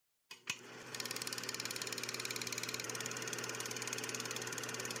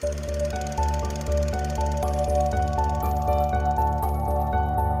Hi,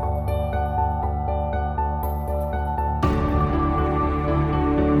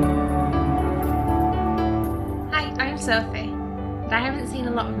 I'm Sophie, and I haven't seen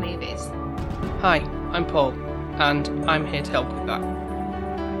a lot of movies. Hi, I'm Paul, and I'm here to help with that.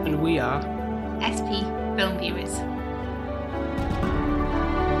 And we are SP Film Viewers.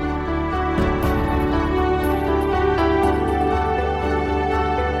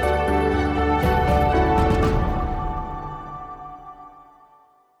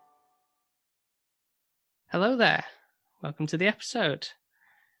 Hello there. Welcome to the episode.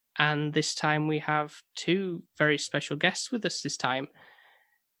 And this time we have two very special guests with us this time.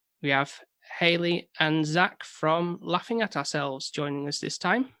 We have Hayley and Zach from Laughing at Ourselves joining us this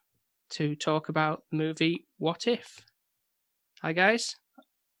time to talk about the movie What If? Hi, guys.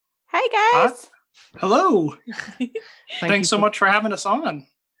 Hi, guys. Hello. Thanks Thanks so much for having us on.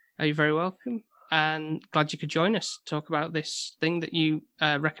 Are you very welcome? And glad you could join us to talk about this thing that you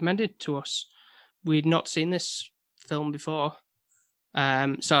recommended to us. We'd not seen this film before, so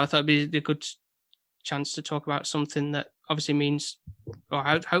I thought it'd be a good chance to talk about something that obviously means, or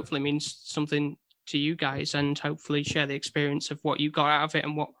hopefully means something to you guys, and hopefully share the experience of what you got out of it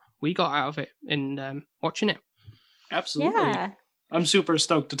and what we got out of it in watching it. Absolutely. Yeah. I'm super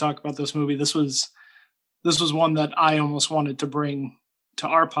stoked to talk about this movie. This was one that I almost wanted to bring to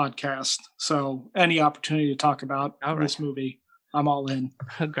our podcast. So any opportunity to talk about this movie, I'm all in.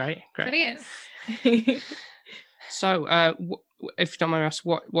 Great. Brilliant. So, if you don't mind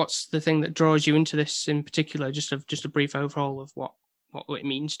asking, what's the thing that draws you into this in particular? Just a brief overhaul of what it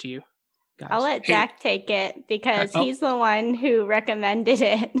means to you, guys. I'll let Jack take it because he's the one who recommended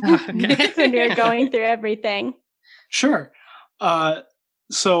it Okay. when we were going through everything. Sure.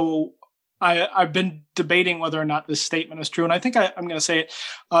 So I've been debating whether or not this statement is true, and I think I'm going to say it.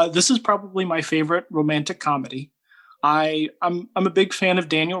 This is probably my favorite romantic comedy. I'm a big fan of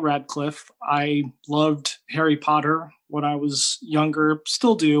Daniel Radcliffe. I loved Harry Potter when I was younger,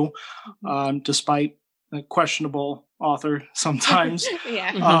 still do, despite a questionable author sometimes.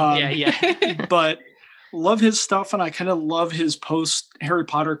 Yeah. But love his stuff, and I kind of love his post Harry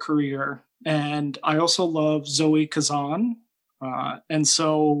Potter career. And I also love Zoe Kazan. And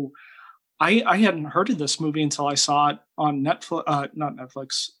so I hadn't heard of this movie until I saw it on Netflix, not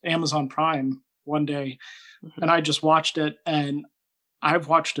Netflix, Amazon Prime one day. And I just watched it, and I've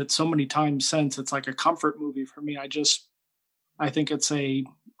watched it so many times since. It's like a comfort movie for me. I think it's a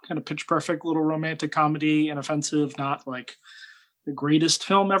kind of pitch perfect little romantic comedy, inoffensive, not like the greatest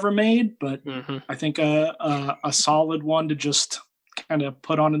film ever made, but I think a solid one to just kind of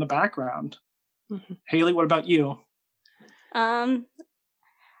put on in the background. Hayley, what about you?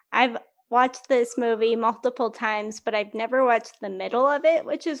 I've watched this movie multiple times, but I've never watched the middle of it,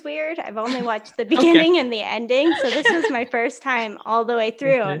 which is weird. I've only watched the beginning and the ending. So this was my first time all the way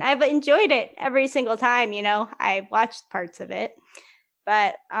through. And I've enjoyed it every single time, I watched parts of it.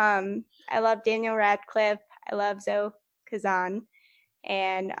 But I love Daniel Radcliffe. I love Zoe Kazan.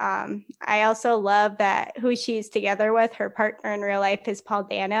 And I also love that who she's together with, her partner in real life is Paul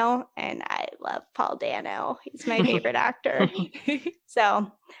Dano. And I love Paul Dano. He's my favorite actor. So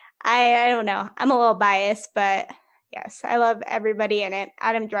I don't know. I'm a little biased, but yes, I love everybody in it.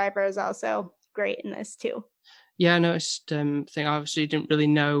 Adam Driver is also great in this too. Yeah, I noticed. Thing I obviously didn't really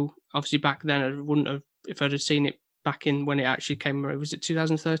know. Obviously, back then I wouldn't have if I'd have seen it back in when it actually came. Was it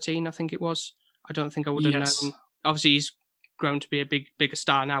 2013? I think it was. I don't think I would have known. Obviously, he's grown to be a bigger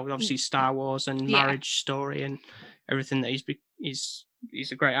star now with obviously Star Wars and Marriage Story and everything that he's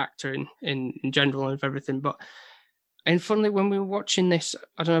a great actor in general and of everything, but. And funnily, when we were watching this,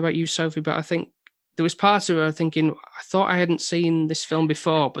 I don't know about you, Sophie, but I think there was parts of it thinking, I thought I hadn't seen this film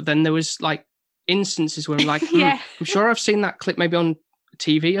before, but then there was like instances where I'm like, I'm sure I've seen that clip maybe on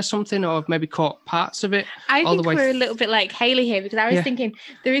TV or something, or I've maybe caught parts of it. I think we're a little bit like Hayley here, because I was thinking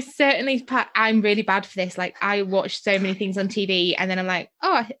there is certainly I'm really bad for this. Like I watch so many things on TV and then I'm like,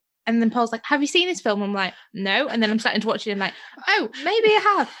 and then Paul's like, have you seen this film? I'm like, no. And then I'm starting to watch it and I'm like, oh, maybe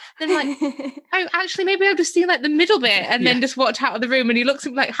I have. Then I'm like, oh, actually, maybe I've just seen like the middle bit and then just walked out of the room. And he looks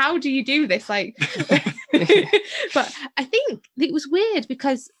at me like, how do you do this? Like, but I think it was weird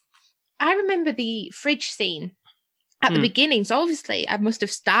because I remember the fridge scene at the beginning. So obviously I must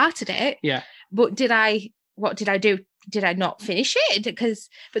have started it. Yeah. But what did I do? Did I not finish it?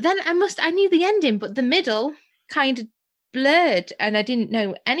 But then I knew the ending, but the middle kind of blurred and I didn't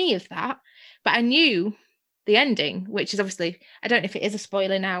know any of that, but I knew the ending, which is obviously, I don't know if it is a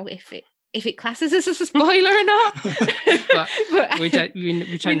spoiler now, if if it classes as a spoiler or not. but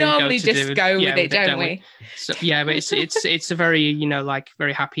we normally just go with it, don't we? So, yeah, but it's a very, you know, like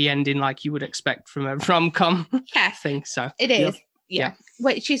very happy ending, like you would expect from a rom-com thing. So it is, yeah.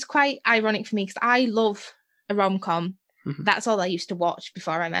 Which is quite ironic for me because I love a rom-com. Mm-hmm. That's all I used to watch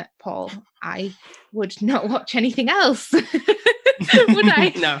before I met Paul. I would not watch anything else. Would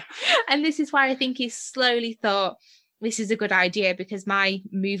I? No. And this is why I think he slowly thought this is a good idea, because my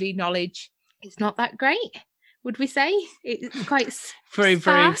movie knowledge is not that great, would we say? It's quite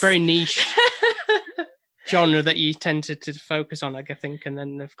very niche genre that you tend to focus on, I think, and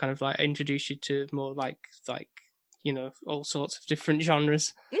then they've kind of like introduced you to more like you know, all sorts of different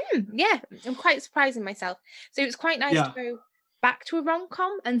genres. Yeah, I'm quite surprising myself. So it's quite nice to go back to a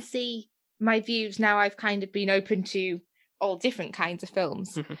rom-com and see my views. Now I've kind of been open to all different kinds of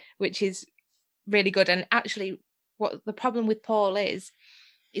films, which is really good. And actually, what the problem with Paul is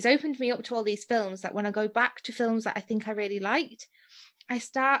opened me up to all these films that when I go back to films that I think I really liked, I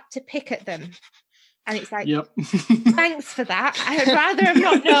start to pick at them. And it's like, thanks for that. I'd rather have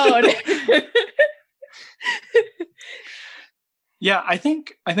not known. Yeah, I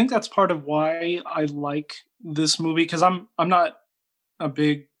think that's part of why I like this movie, because I'm not a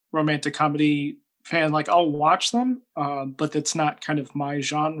big romantic comedy fan. Like, I'll watch them, but it's not kind of my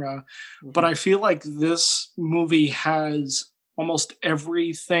genre. Mm-hmm. But I feel like this movie has almost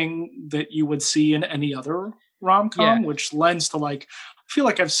everything that you would see in any other rom-com, which lends to, like, I feel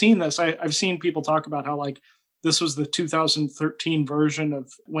like I've seen this. I've seen people talk about how, like, this was the 2013 version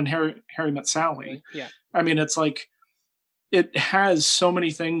of When Harry Met Sally. Yeah. I mean, it's like, it has so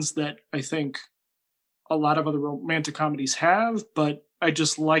many things that I think a lot of other romantic comedies have, but I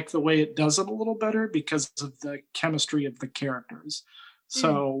just like the way it does it a little better because of the chemistry of the characters.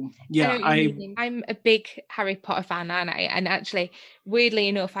 So, I'm a big Harry Potter fan, aren't I? And actually, weirdly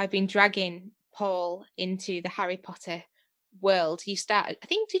enough, I've been dragging Paul into the Harry Potter world. You started, I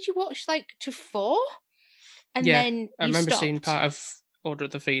think, did you watch like to 4? And then I remember stopped. seeing part of Order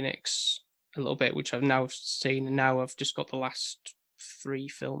of the Phoenix a little bit, which I've now seen, and now I've just got the last 3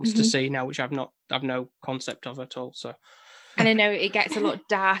 films to see now, which I've no concept of at all. So, and I know it gets a lot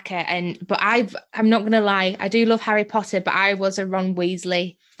darker, but I'm not gonna lie, I do love Harry Potter, but I was a Ron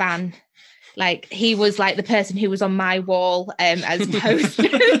Weasley fan. Like, he was like the person who was on my wall as poster.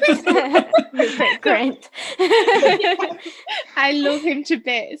 Rupert Grint. I love him to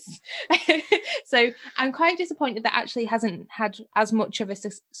bits. So I'm quite disappointed that actually hasn't had as much of a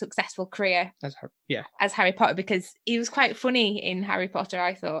successful career as Harry Potter, because he was quite funny in Harry Potter,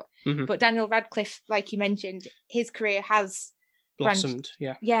 I thought. Mm-hmm. But Daniel Radcliffe, like you mentioned, his career has blossomed.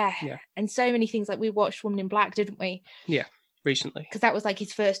 Yeah. And so many things, like we watched Woman in Black, didn't we? Yeah, recently. Because that was like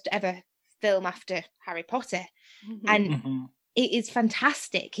his first ever film after Harry Potter. And it is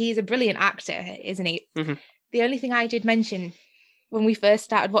fantastic. He is a brilliant actor, isn't he? The only thing I did mention when we first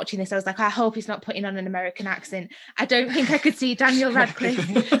started watching this, I was like, I hope he's not putting on an American accent. I don't think I could see Daniel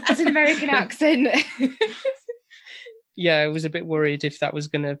Radcliffe as an American accent. Yeah, I was a bit worried if that was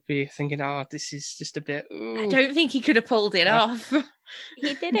going to be thinking, this is just a bit... Ooh. I don't think he could have pulled it off.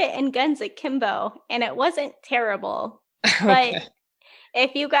 He did it in Guns Akimbo, and it wasn't terrible. But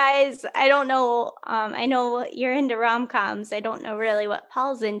if you guys, I don't know, I know you're into rom-coms. I don't know really what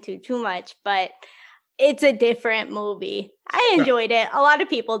Paul's into too much, but it's a different movie. I enjoyed it. A lot of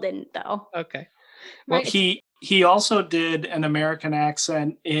people didn't, though. Okay. Well, he also did an American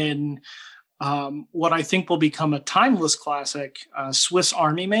accent in... what I think will become a timeless classic, Swiss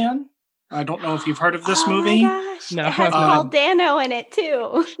Army Man. I don't know if you've heard of this movie. My gosh. No, it has Paul Dano in it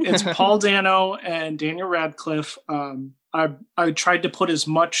too. It's Paul Dano and Daniel Radcliffe. I tried to put as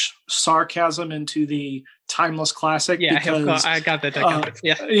much sarcasm into the timeless classic. Yeah, because, I got that.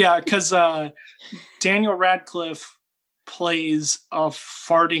 Yeah, because Daniel Radcliffe plays a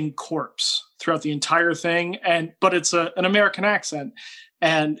farting corpse throughout the entire thing, but it's an American accent.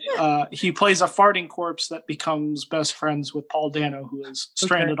 And he plays a farting corpse that becomes best friends with Paul Dano, who is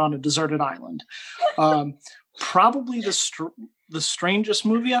stranded on a deserted island. Probably the strangest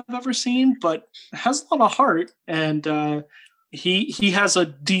movie I've ever seen, but has a lot of heart. And he has a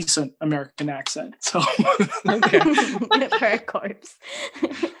decent American accent. So for a corpse.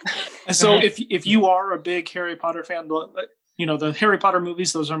 So if you are a big Harry Potter fan, the Harry Potter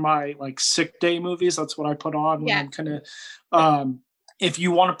movies, those are my like sick day movies. That's what I put on when I'm kind of. If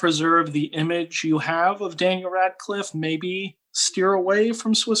you want to preserve the image you have of Daniel Radcliffe, maybe steer away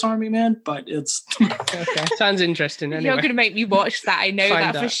from Swiss Army Man, but it's... Okay, sounds interesting anyway. You're going to make me watch that, I know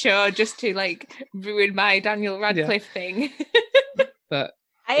that for sure, just to like ruin my Daniel Radcliffe thing. But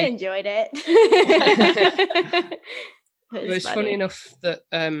I enjoyed it. It's funny enough that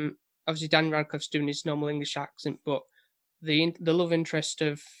obviously Daniel Radcliffe's doing his normal English accent, but the love interest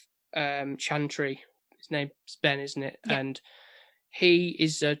of Chantry, his name's Ben, isn't it? Yeah. And he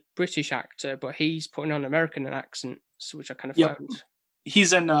is a British actor, but he's putting on an American accent, which I kind of found.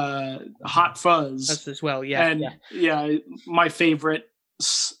 He's in Hot Fuzz as well, yeah. And my favorite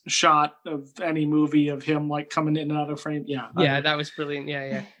shot of any movie of him like coming in and out of frame. Yeah, that was brilliant.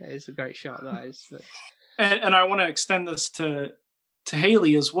 Yeah, it is a great shot. That is. And I want to extend this to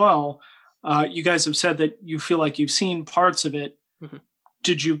Haley as well. You guys have said that you feel like you've seen parts of it. Mm-hmm.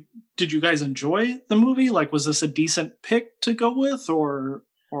 Did you guys enjoy the movie? Like, was this a decent pick to go with, or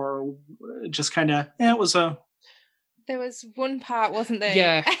just kind of it was a? There was one part, wasn't there?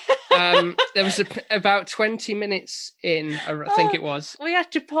 Yeah. There was about 20 minutes in, I think it was. We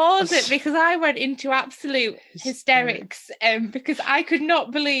had to pause it because I went into absolute hysterics because I could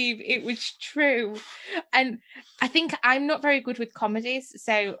not believe it was true. And I think I'm not very good with comedies.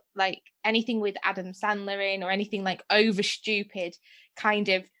 So like anything with Adam Sandler in or anything like over stupid kind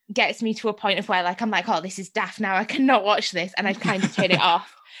of gets me to a point of where like, I'm like, oh, this is daft now. I cannot watch this. And I kind of turn it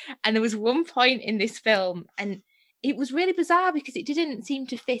off. And there was one point in this film and it was really bizarre because it didn't seem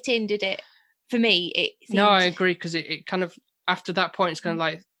to fit in, did it? For me, No, I agree because it kind of after that point, it's kind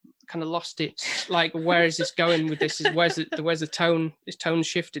of lost its like. Where is this going with this? Where's the tone? His tone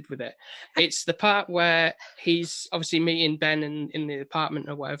shifted with it. It's the part where he's obviously meeting Ben in the apartment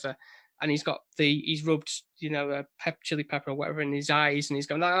or whatever, and he's rubbed a chili pepper or whatever in his eyes, and he's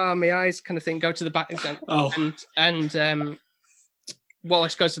going my eyes kind of thing. Go to the back. And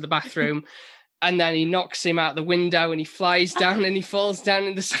Wallace goes to the bathroom. And then he knocks him out the window and he flies down and he falls down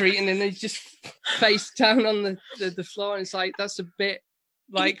in the street and then he's just face down on the floor. And it's like, that's a bit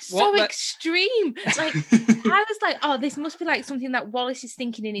like... It's so extreme. Like, I was like, oh, this must be like something that Wallace is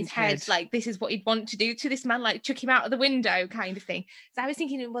thinking in his head. Like, this is what he'd want to do to this man, like chuck him out of the window kind of thing. So I was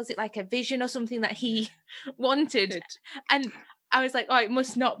thinking, was it like a vision or something that he wanted? And I was like, oh, it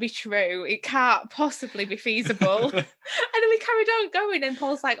must not be true. It can't possibly be feasible. And then we carried on going and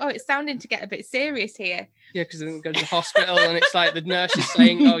Paul's like, oh, it's sounding to get a bit serious here. Yeah, because then we go to the hospital and it's like the nurse is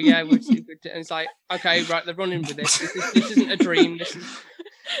saying, oh, yeah, and it's like, okay, right, they're running with this. This isn't a dream. This is...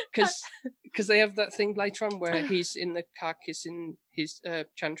 Because they have that thing later on where he's in the car kissing his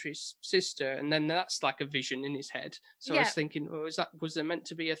Chantry's sister and then that's like a vision in his head. So I was thinking, was there meant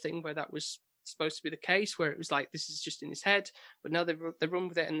to be a thing where that was supposed to be the case where it was like this is just in his head, but no, they run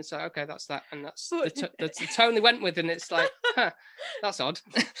with it and it's like, okay, that's that, and that's the tone they went with, and it's like, that's odd.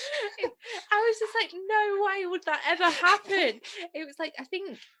 I was just like, no way would that ever happen. It was like, I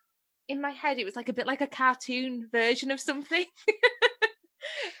think in my head it was like a bit like a cartoon version of something.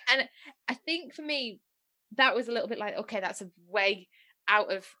 And I think for me that was a little bit like, okay, that's a way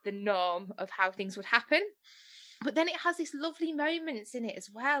out of the norm of how things would happen. But then it has these lovely moments in it as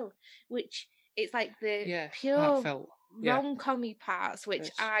well, which it's like the pure rom-com-y parts,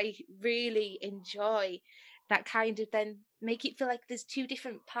 which I really enjoy, that kind of then make it feel like there's two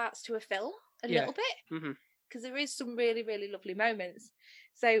different parts to a film a little bit, because there is some really, really lovely moments.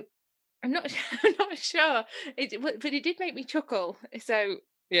 So I'm not sure, but it did make me chuckle. So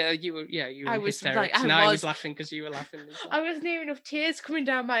you were hysterics. Like, I was laughing because you were laughing. I was near enough tears coming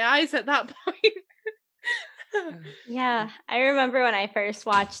down my eyes at that point. Yeah, I remember when I first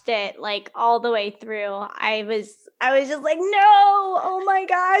watched it, like all the way through, I was just like, no, oh my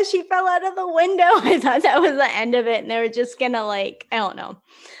gosh, he fell out of the window. I thought that was the end of it, and they were just gonna like, I don't know.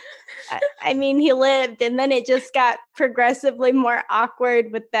 I mean, he lived, and then it just got progressively more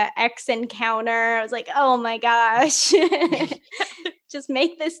awkward with the X encounter. I was like, oh my gosh, just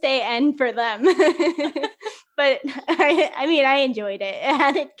make this day end for them. But I enjoyed it. It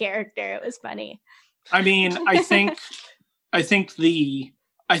had its character. It was funny. I mean, I think I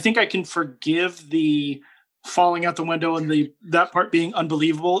can forgive the falling out the window and that part being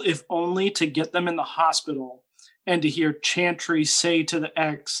unbelievable, if only to get them in the hospital and to hear Chantry say to the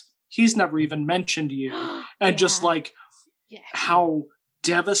ex, he's never even mentioned you. And just like how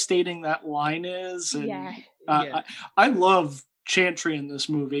devastating that line is. And I love Chantry in this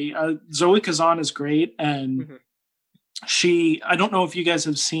movie. Zoe Kazan is great. And I don't know if you guys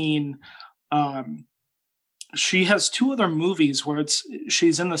have seen, she has two other movies where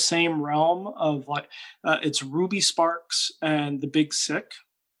she's in the same realm of like, it's Ruby Sparks and The Big Sick.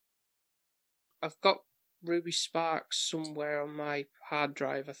 I've got Ruby Sparks somewhere on my hard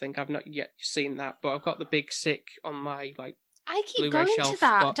drive. I think I've not yet seen that, but I've got The Big Sick on my I keep Blu-ray going shelf, to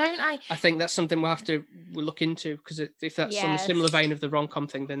that, don't I? I think that's something we'll look into, because if that's on the similar vein of the rom-com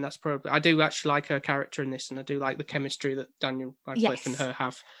thing, then that's probably... I do actually like her character in this, and I do like the chemistry that Daniel Radcliffe and her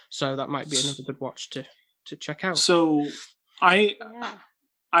have. So that might be another good watch to check out. So I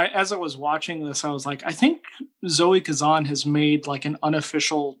as I was watching this, I was like, I think Zoe Kazan has made like an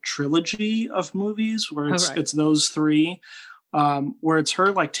unofficial trilogy of movies where it's those three, where it's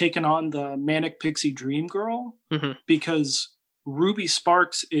her like taking on the Manic Pixie Dream Girl, because Ruby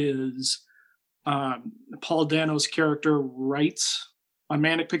Sparks is Paul Dano's character writes a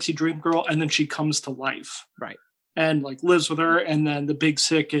Manic Pixie Dream Girl, and then she comes to life, right, and like lives with her, and then the Big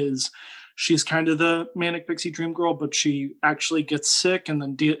Sick is. She's kind of the Manic Pixie Dream Girl, but she actually gets sick, and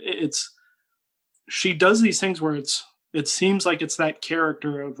then she does these things where it seems like it's that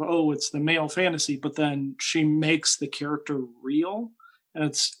character of, oh, it's the male fantasy, but then she makes the character real, and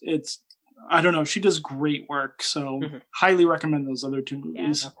it's I don't know, she does great work, so highly recommend those other two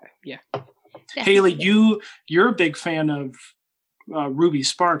movies. Yeah. Okay. Yeah. Haley, you're a big fan of Ruby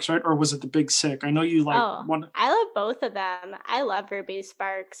Sparks, right? Or was it the Big Sick? I know you like one. I love both of them. I love Ruby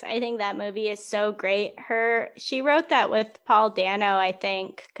Sparks. I think that movie is so great. She wrote that with Paul Dano, I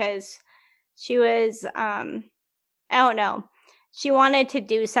think, because she was I don't know. She wanted to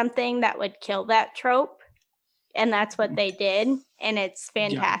do something that would kill that trope, and that's what they did, and it's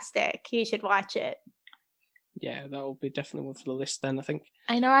fantastic. You should watch it. Yeah, that will be definitely one for the list then, I think.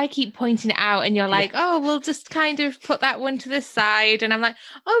 I know I keep pointing it out and you're like, oh, we'll just kind of put that one to the side. And I'm like,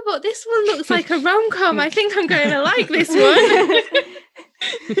 oh, but this one looks like a rom-com. I think I'm going to like this one.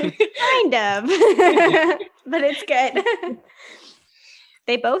 Kind of. But it's good.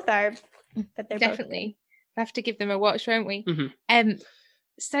 They both are. But they're definitely. We have to give them a watch, won't we? Mm-hmm.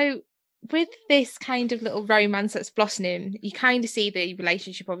 So with this kind of little romance that's blossoming, you kind of see the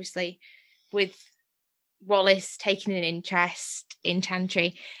relationship, obviously, with Wallace taking an interest in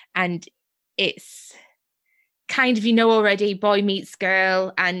Chantry, and it's kind of, already boy meets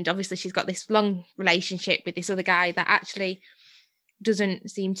girl, and obviously she's got this long relationship with this other guy that actually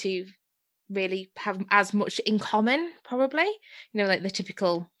doesn't seem to really have as much in common, probably, like the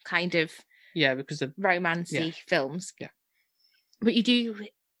typical kind of because of romancy films, but you do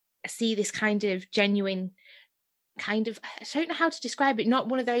see this kind of genuine kind of, I don't know how to describe it, not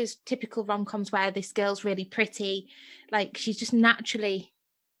one of those typical rom-coms where this girl's really pretty, like she's just naturally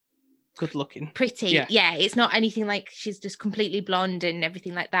good looking, pretty. Yeah, it's not anything like she's just completely blonde and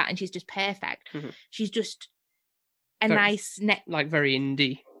everything like that and she's just perfect. She's just a nice like very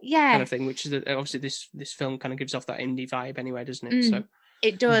indie kind of thing, which is obviously this film kind of gives off that indie vibe anyway, doesn't it? So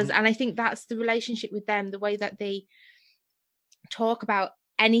it does. And I think that's the relationship with them, the way that they talk about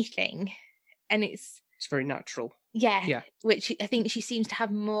anything, and it's very natural. Yeah, which I think she seems to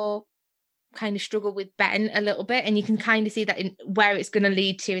have more kind of struggle with Ben a little bit, and you can kind of see that in where it's going to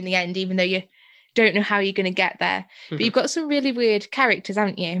lead to in the end, even though you don't know how you're going to get there. But you've got some really weird characters,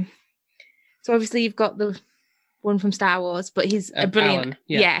 haven't you? So obviously you've got the one from Star Wars, but he's a brilliant.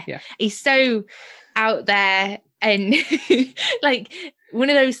 Yeah. He's so out there, and like one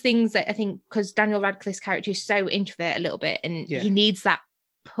of those things that I think, because Daniel Radcliffe's character is so introvert a little bit, and he needs that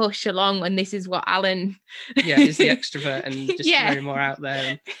push along, and this is what Alan is the extrovert and just very more out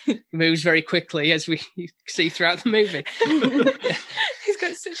there and moves very quickly, as we see throughout the movie. He's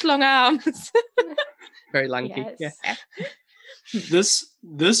got such long arms. Very lanky. This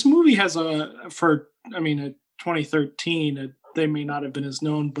movie has a 2013, they may not have been as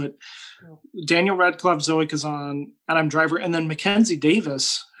known, but Daniel Radcliffe, Zoe Kazan, Adam Driver, and then Mackenzie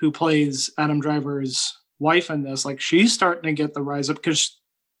Davis, who plays Adam Driver's wife in this, like she's starting to get the rise up, because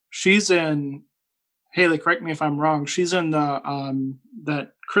she's in, Haley, correct me if I'm wrong, she's in the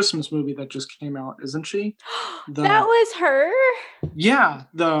that Christmas movie that just came out, isn't she? That was her? Yeah.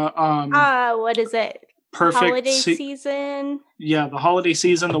 The what is it? Perfect Holiday Season. Yeah, the Holiday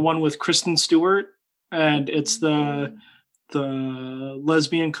Season, the one with Kristen Stewart, and it's the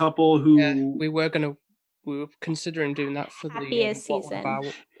lesbian couple who we were considering doing that for Happiest Season.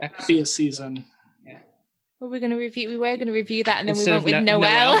 Happiest Season. We were going to review that, and then we went with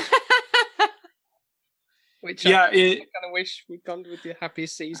Noelle. Which I kind of wish we'd gone with the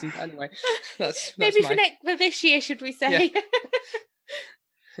Happiest Season. Anyway, that's maybe for this year, should we say? Yeah.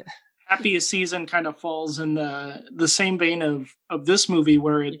 Happiest Season kind of falls in the same vein of this movie,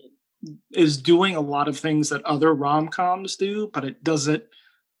 where it is doing a lot of things that other rom-coms do, but it does it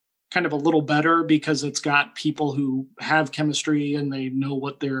kind of a little better because it's got people who have chemistry and they know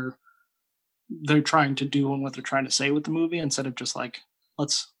what they're trying to do and what they're trying to say with the movie, instead of just like,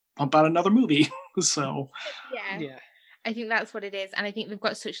 let's pump out another movie. So yeah, I think that's what it is. And I think they've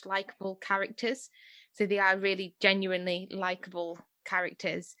got such likable characters, so they are really genuinely likable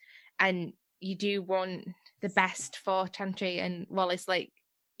characters, and you do want the best for Chantry and Wallace. Like,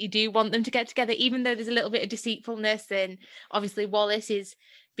 you do want them to get together, even though there's a little bit of deceitfulness, and obviously Wallace is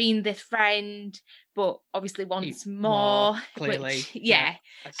being the friend, but obviously wants more clearly. Which, yeah.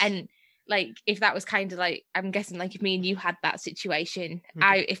 And like, if that was kind of like, I'm guessing like if me and you had that situation,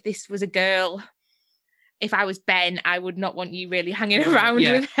 if this was a girl, if I was Ben, I would not want you really hanging around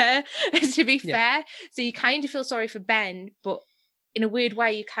with her, to be fair. So you kind of feel sorry for Ben, but in a weird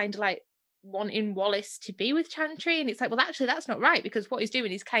way, you kind of like wanting Wallace to be with Chantry. And it's like, well, actually, that's not right, because what he's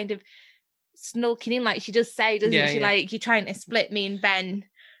doing is kind of skulking in, like she does say, doesn't she? Like, you're trying to split me and Ben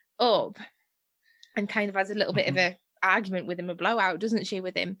up, and kind of has a little bit of a argument with him, a blowout, doesn't she,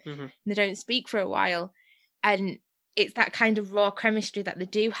 with him? And they don't speak for a while. And it's that kind of raw chemistry that they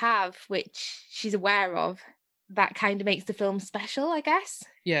do have, which she's aware of, that kind of makes the film special, I guess.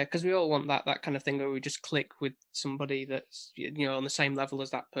 Yeah, because we all want that kind of thing where we just click with somebody that's, you know, on the same level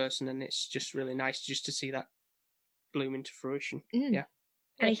as that person, and it's just really nice just to see that bloom into fruition. Yeah.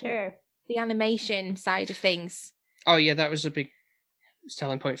 For sure. The animation side of things. Oh yeah, that was a big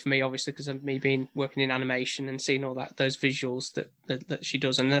selling point for me, obviously, because of me being working in animation and seeing all those visuals that she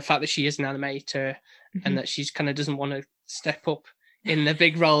does, and the fact that she is an animator and that she's kind of doesn't want to step up in the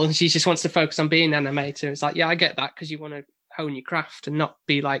big role, and she just wants to focus on being an animator. It's like, yeah, I get that, because you want to hone your craft and not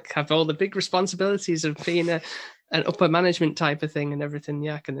be like, have all the big responsibilities of being an upper management type of thing and everything.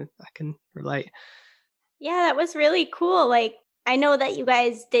 Yeah, I can relate. Yeah, that was really cool. Like, I know that you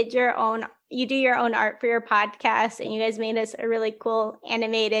guys do your own art for your podcast, and you guys made us a really cool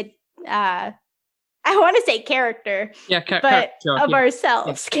animated, I want to say character,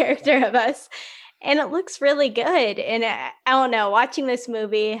 ourselves, character of us. And it looks really good. And I don't know, watching this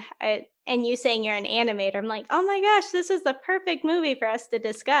movie and you saying you're an animator, I'm like, oh my gosh, this is the perfect movie for us to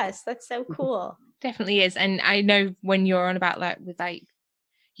discuss. That's so cool. Definitely is. And I know when you're on about that with like,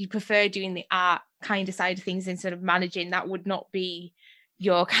 you prefer doing the art kind of side of things instead of managing, that would not be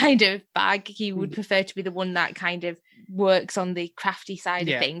your kind of bag. You would prefer to be the one that kind of works on the crafty side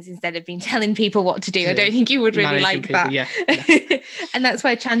of things instead of being telling people what to do. I don't think you would really like people, that. And that's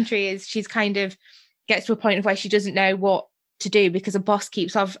where Chantry is. She's kind of gets to a point of where she doesn't know what to do, because a boss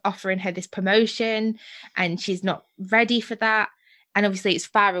keeps offering her this promotion and she's not ready for that. And obviously it's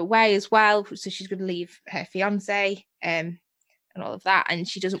far away as well, so she's going to leave her fiance and all of that, and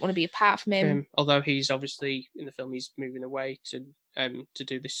she doesn't want to be apart from him. Although he's obviously in the film, he's moving away to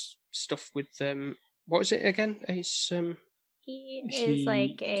do this stuff with what was it again? He is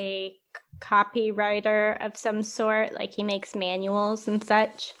like a copywriter of some sort, like he makes manuals and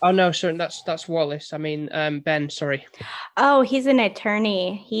such. Oh no, sorry, that's Wallace. I mean, Ben, sorry. Oh, he's an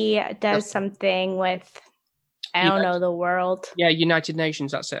attorney. He does something with, I don't know, the world. Yeah, United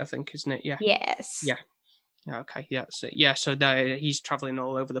Nations, that's it, I think, isn't it? Yeah. Yes. Yeah. Okay, yeah, that's it. Yeah, so he's traveling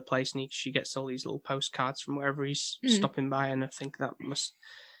all over the place, and she gets all these little postcards from wherever he's stopping by, and I think that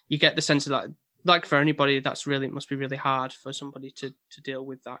you get the sense of that, like for anybody, it must be really hard for somebody to deal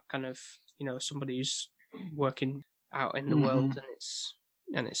with that kind of, you know, somebody who's working out in the world,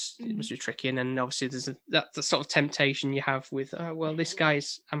 and it must be tricky. And then obviously there's that sort of temptation you have with, oh well, this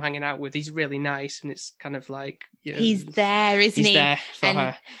guy's I'm hanging out with, he's really nice, and it's kind of like, you know, he's there, isn't he? He's there for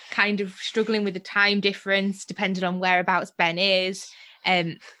her. Kind of struggling with the time difference, depending on whereabouts Ben is.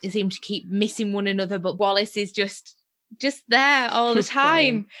 They seem to keep missing one another, but Wallace is just there all the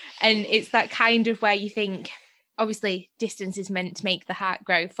time. And it's that kind of where you think, obviously distance is meant to make the heart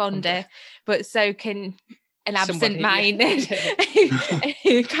grow fonder, but so can an absent mind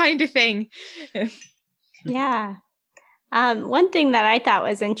kind of thing. Yeah. One thing that I thought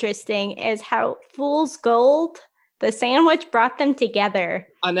was interesting is how Fool's Gold, the sandwich, brought them together.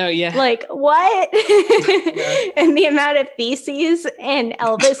 I know, yeah. Like, what? And the amount of feces and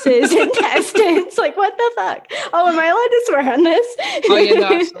Elvis's intestines. Like, what the fuck? Oh, am I allowed to swear on this? Oh, yeah, no,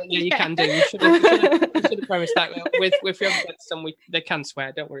 absolutely. Yeah, you can do. You should have premised that. With your some, they can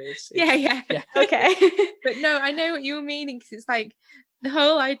swear, don't worry. Yeah. Okay. But no, I know what you were meaning, because it's like the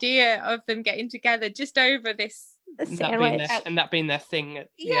whole idea of them getting together just over this sandwich. That being their thing.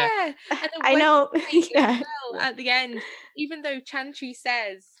 And I know. At the end, even though Chantry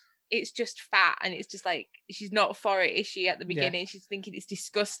says it's just fat, and it's just like, she's not for it, is she? At the beginning, she's thinking it's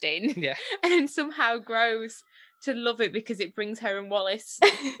disgusting. Yeah. And then somehow grows to love it because it brings her and Wallace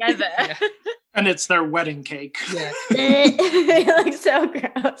together. And it's their wedding cake. Yeah. It looks so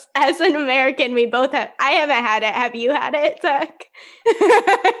gross. As an American, we both have. I haven't had it. Have you had it, Zach?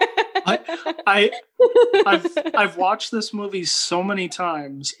 I've watched this movie so many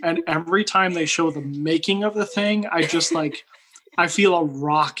times, and every time they show the making of the thing, I just like, I feel a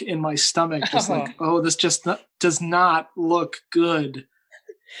rock in my stomach. Just like, oh, this just does not look good.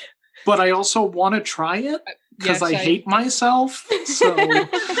 But I also want to try it. because I hate myself. So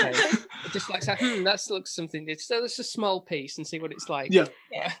okay. Just like that looks something. So it's a small piece and see what it's like. Yeah.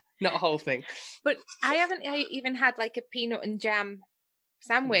 Not a whole thing. But I haven't even had like a peanut and jam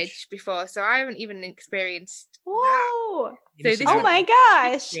sandwich before, so I haven't even experienced. Whoa! So oh my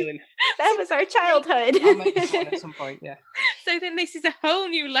gosh, really that was our childhood. I'll make this one at some point. Yeah. So then this is a whole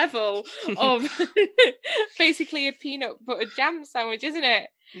new level of basically a peanut butter jam sandwich, isn't it?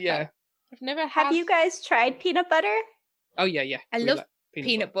 Yeah. I've never had. Have you guys tried peanut butter? Oh yeah. I love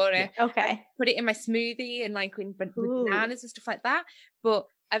peanut butter. Yeah. Okay. Put it in my smoothie and like with bananas and stuff like that. But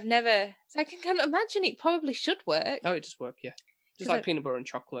I've never. So I can kind of imagine it probably should work. Oh, it does work. Yeah. Just like peanut butter and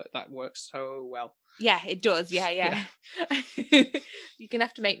chocolate, that works so well. Yeah, it does. Yeah. You're gonna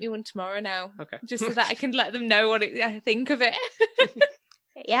have to make me one tomorrow now. Okay. Just so that I can let them know what I think of it.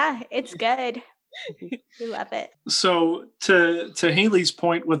 Yeah, it's good. We love it. So to Haley's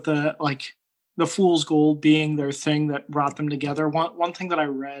point with the fool's gold being their thing that brought them together, one thing that I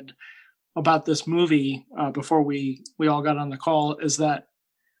read about this movie before we all got on the call is that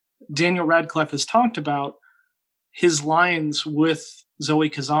Daniel Radcliffe has talked about his lines with Zoe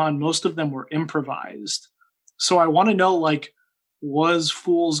Kazan. Most of them were improvised. So I want to know, was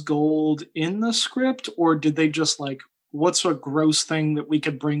fool's gold in the script, or did they just what's a gross thing that we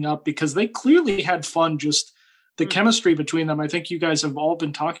could bring up? Because they clearly had fun, just the chemistry between them. I think you guys have all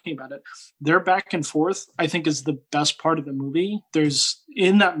been talking about it. Their back and forth, I think, is the best part of the movie. There's,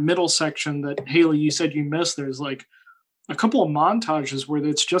 in that middle section that Haley, you said you missed, there's a couple of montages where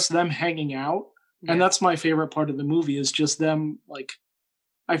it's just them hanging out. Yeah. And that's my favorite part of the movie, is just them,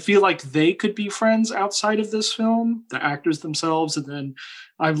 I feel like they could be friends outside of this film, the actors themselves. And then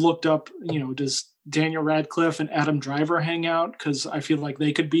I've looked up, does Daniel Radcliffe and Adam Driver hang out? Because I feel like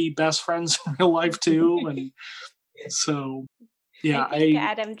they could be best friends in real life too. And so, yeah. I think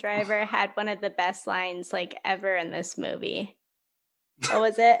Adam Driver had one of the best lines ever in this movie. What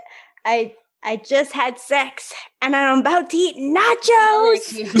was it? I just had sex and I'm about to eat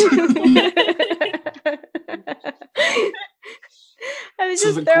nachos. This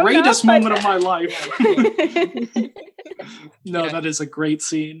is the greatest moment of my life. No, that is a great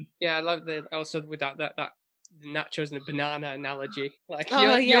scene. Yeah, I love also with that nachos and a banana analogy.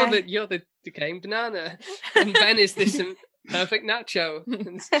 You're the decaying banana, and Ben is this perfect nacho.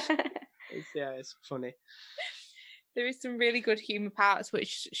 It's funny. There is some really good humour parts,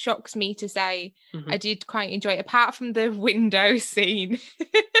 which shocks me to say. Mm-hmm. I did quite enjoy it, apart from the window scene.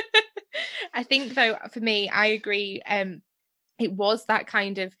 I think, though, for me, I agree. It was that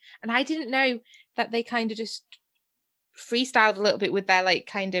kind of, and I didn't know that they kind of just freestyled a little bit with their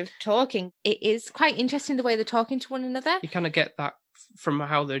kind of talking. It is quite interesting the way they're talking to one another. You kind of get that from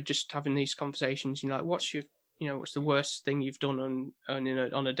how they're just having these conversations. What's the worst thing you've done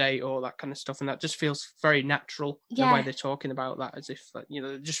on a date, or that kind of stuff, and that just feels very natural. The way they're talking about that, as if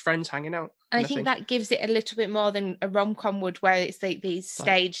they're just friends hanging out. And I think that gives it a little bit more than a rom-com would, where it's these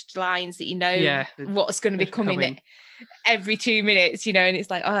staged lines that what's going to be coming every 2 minutes, and it's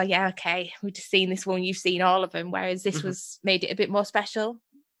oh yeah, okay, we've just seen this one, you've seen all of them, whereas this was made it a bit more special.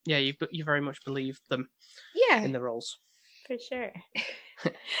 Yeah, you very much believed them. Yeah, in the roles for sure.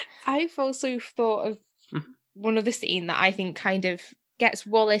 I've also thought of one other scene that I think kind of gets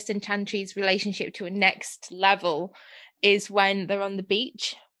Wallace and Chantry's relationship to a next level is when they're on the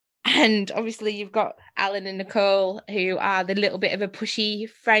beach. And obviously you've got Alan and Nicole, who are the little bit of a pushy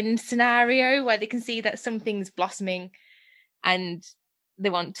friend scenario, where they can see that something's blossoming and they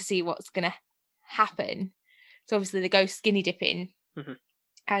want to see what's going to happen. So obviously they go skinny dipping.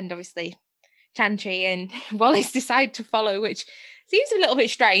 And obviously Chantry and Wallace decide to follow, which seems a little bit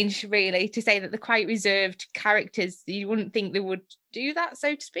strange, really, to say that they're quite reserved characters. You wouldn't think they would do that,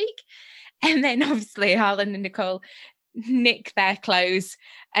 so to speak. And then obviously Alan and Nicole nick their clothes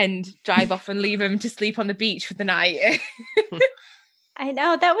and drive off and leave them to sleep on the beach for the night. I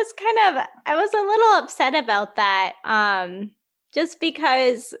know, that was I was a little upset about that, just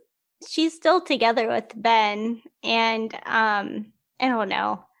because she's still together with Ben, and I don't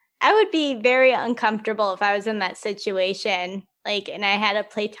know. I would be very uncomfortable if I was in that situation, and I had a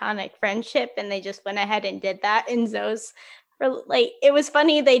platonic friendship and they just went ahead and did that. And Zoe's, it was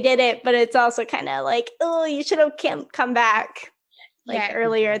funny they did it, but it's also kind of oh, you should have come back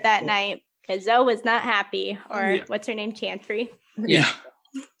earlier that night, because Zoe was not happy, or what's her name, Chantry. Yeah.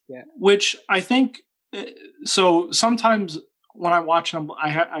 Which I think, so sometimes when I watch them,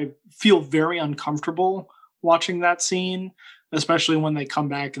 I feel very uncomfortable watching that scene, especially when they come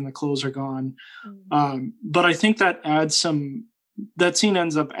back and the clothes are gone. But I think that that scene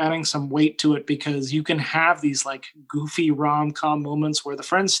ends up adding some weight to it, because you can have these goofy rom-com moments where the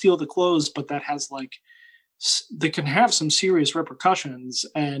friends steal the clothes, but that has that can have some serious repercussions.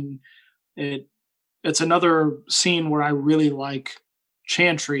 And it's another scene where I really like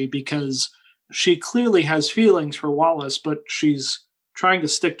Chantry because she clearly has feelings for Wallace, but she's trying to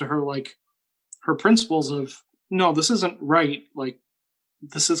stick to her principles of, no, this isn't right. Like,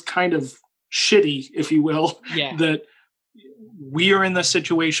 this is kind of shitty, if you will, that we are in this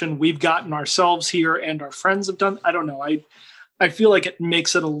situation. We've gotten ourselves here and our friends have done. I don't know. I feel like it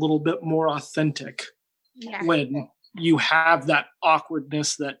makes it a little bit more authentic when you have that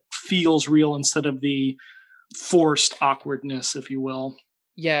awkwardness that feels real instead of the forced awkwardness, if you will.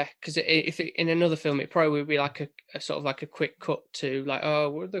 Yeah, because if in another film, it probably would be like a sort of like a quick cut to like,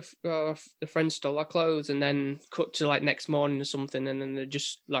 oh, the friends stole our clothes, and then cut to like next morning or something, and then they're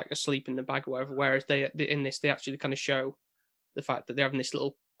just like asleep in the bag or whatever. Whereas in this, they actually kind of show the fact that they're having this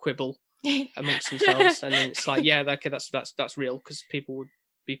little quibble amongst themselves, and then it's like, yeah, okay, that's real, because people would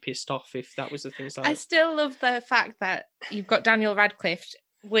be pissed off if that was the thing. I still love the fact that you've got Daniel Radcliffe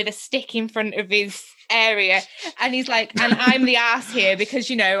with a stick in front of his area, and he's like, and I'm the ass here because,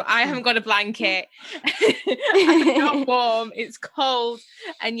 you know, I haven't got a blanket, I'm not warm, it's cold,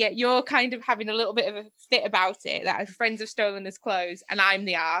 and yet you're kind of having a little bit of a fit about it, that his friends have stolen his clothes and I'm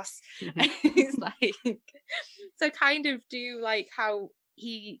the ass. And he's like, so kind of do like how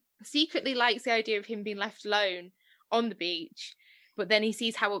he secretly likes the idea of him being left alone on the beach, but then he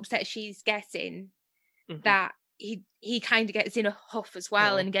sees how upset she's getting, that he kind of gets in a huff as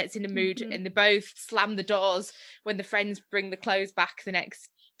well, and gets in a mood, and they both slam the doors when the friends bring the clothes back the next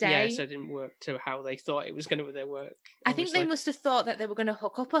day. Yeah, so it didn't work to how they thought it was going to with their work. Obviously. I think they must have thought that they were going to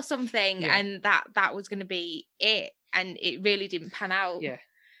hook up or something, and that was going to be it, and it really didn't pan out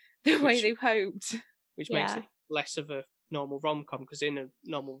the way they hoped. Which makes it less of a normal rom-com, because in a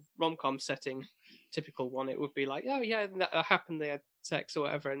normal rom-com setting, typical one, it would be like, oh yeah, that happened, they had sex or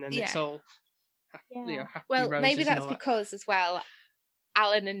whatever, and then it's all... well, maybe that's because as well,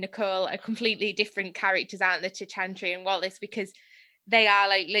 Alan and Nicole are completely different characters, aren't they, to Chantry and Wallace, because they are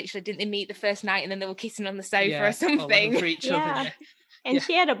like, literally, didn't they meet the first night and then they were kissing on the sofa or something? For each other, and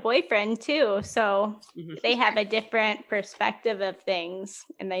she had a boyfriend too, so they have a different perspective of things,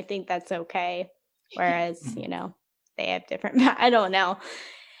 and I think that's okay. Whereas, you know, they have different, I don't know,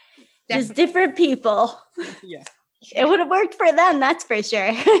 just different people. Yeah. It would have worked for them, that's for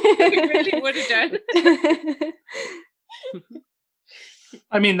sure. It really would have done.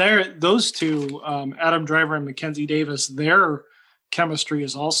 I mean, those two, Adam Driver and Mackenzie Davis, their chemistry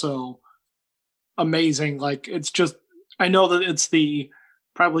is also amazing. Like, it's just, I know that it's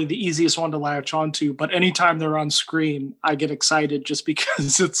probably the easiest one to latch onto, but anytime they're on screen, I get excited just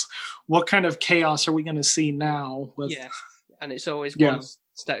because it's, what kind of chaos are we going to see now? And it's always one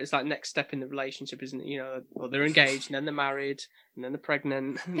step, it's like next step in the relationship, isn't it? You know, well, they're engaged and then they're married and then they're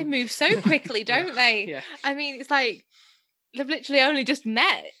pregnant. They move so quickly, don't they? Yeah. I mean, it's like they've literally only just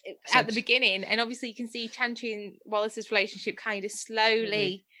met at the beginning, and obviously you can see Chantry and Wallace's relationship kind of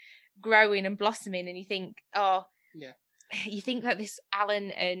slowly growing and blossoming, and you think, you think that this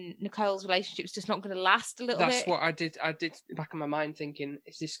Alan and Nicole's relationship is just not going to last a little bit. That's what I did back in my mind, thinking,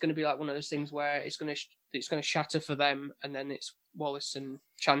 is this going to be like one of those things where it's going to shatter for them, and then it's Wallace and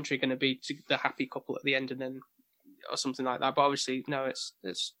Chantry going to be the happy couple at the end, and then or something like that. But obviously, no,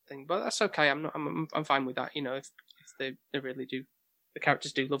 it's thing. But that's okay. I'm fine with that. You know, if they really do, the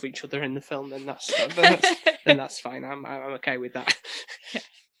characters do love each other in the film, then that's fine. I'm okay with that.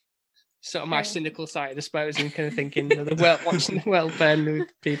 Sort of my cynical side, I suppose, and kind of thinking watching the welfare of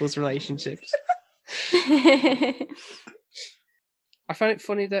people's relationships. I found it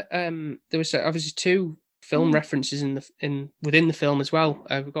funny that there was obviously two film references within the film as well.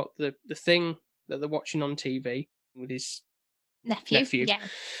 We've got the thing that they're watching on TV with his nephew. Yeah.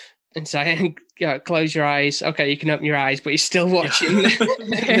 And saying, close your eyes. Okay, you can open your eyes, but he's still watching.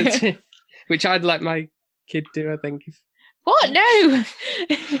 Which I'd let my kid do, I think. What? No.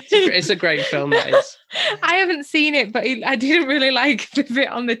 It's a great film, that is. I haven't seen it, but I didn't really like the bit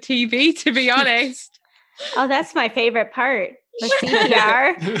on the TV, to be honest. Oh, that's my favorite part. The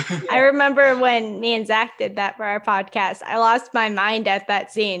CPR. I remember when me and Zach did that for our podcast, I lost my mind at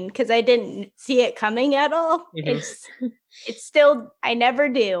that scene because I didn't see it coming at all. It's still, I never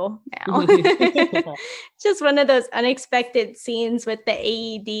do now. Just one of those unexpected scenes with the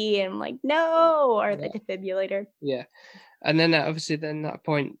AED and I'm like, no, or the defibrillator. Yeah. And then obviously then at that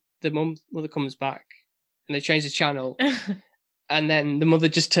point, the mother comes back and they change the channel. And then the mother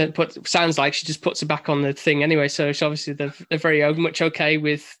just sounds like she just puts it back on the thing anyway. So obviously they're very much okay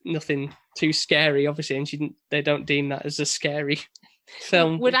with nothing too scary, obviously, and they don't deem that as a scary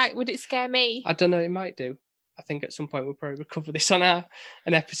film. Would it scare me? I don't know. It might do. I think at some point we'll probably cover this on an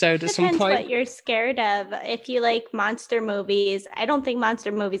episode at some Depends point. what you're scared of. If you like monster movies, I don't think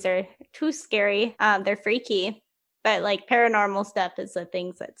monster movies are too scary. They're freaky, but like paranormal stuff is the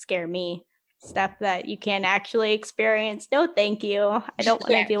things that scare me. Stuff that you can't actually experience. No, thank you. I don't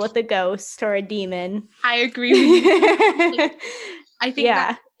want to deal with a ghost or a demon. I agree with you. I think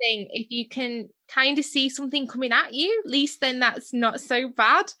that's the thing. If you can kind of see something coming at you, at least then that's not so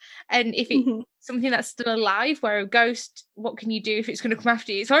bad. And if it's something that's still alive, where a ghost, what can you do if it's going to come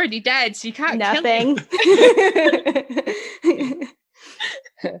after you? It's already dead, so you can't Nothing. kill it.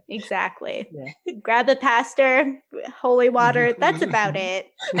 Exactly. Yeah. Grab the pastor, holy water. That's about it.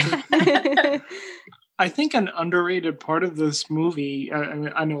 I think an underrated part of this movie, I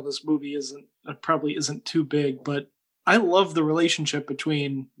mean, I know this movie probably isn't too big, but I love the relationship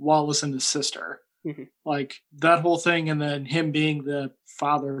between Wallace and his sister. Mm-hmm. Like that whole thing, and then him being the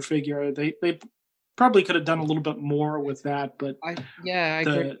father figure. They probably could have done a little bit more with that, but I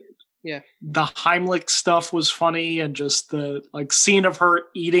agree. Yeah, the Heimlich stuff was funny, and just the like scene of her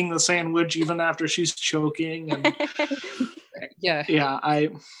eating the sandwich even after she's choking. And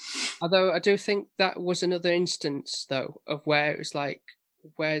Although I do think that was another instance though of where it was like,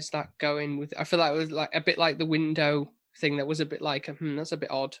 where's that going with? I feel like it was like a bit like the window thing. That was a bit like, that's a bit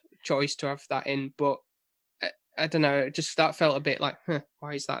odd choice to have that in, but I don't know. Just that felt a bit like,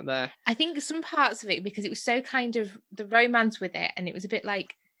 why is that there? I think some parts of it, because it was so kind of the romance with it, and it was a bit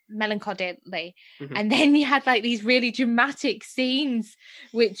like melancholy, and then you had like these really dramatic scenes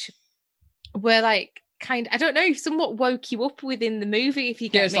which were like kind of, I don't know, somewhat woke you up within the movie, if you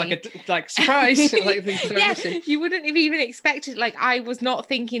get me. It's like surprise. You wouldn't have even expected. Like, I was not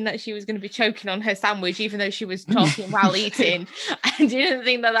thinking that she was going to be choking on her sandwich, even though she was talking while eating. I didn't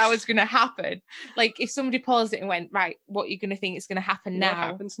think that was going to happen. Like, if somebody paused it and went, right, what are you going to think is going to happen now?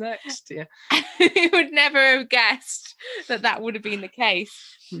 What happens next? Yeah. You would never have guessed that would have been the case.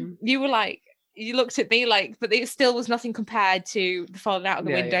 You were like, you looked at me like, but it still was nothing compared to the falling out of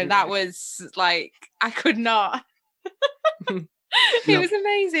the window. That was like, I could not. It was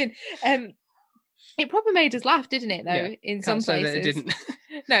amazing. It probably made us laugh, didn't it, though, in some places? It didn't.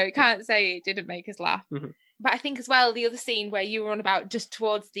 No, you can't say it didn't make us laugh. But I think as well, the other scene where you were on about just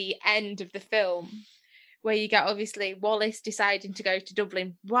towards the end of the film, where you get obviously Wallace deciding to go to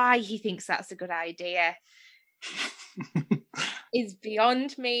Dublin, why he thinks that's a good idea is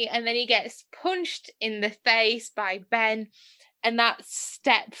beyond me. And then he gets punched in the face by Ben, and that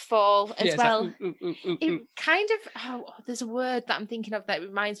step fall as well. It kind of, there's a word that I'm thinking of that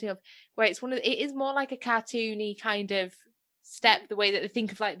reminds me of, where it is more like a cartoony kind of step, the way that they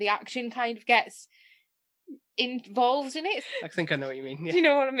think of like the action kind of gets involved in it. I think I know what you mean. Yeah. You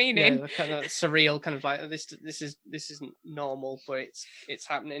know what I mean? Yeah, kind of surreal, kind of like this isn't normal, but it's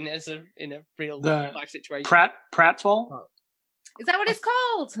happening in a real life situation. Pratfall? Is that what it's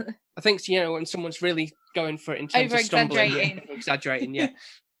called? I think when someone's really going for it in terms of stumbling, exaggerating. Yeah,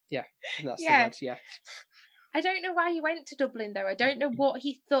 that's the word. Yeah. I don't know why he went to Dublin though. I don't know what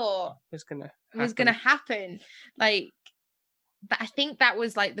he thought was gonna happen. Like, but I think that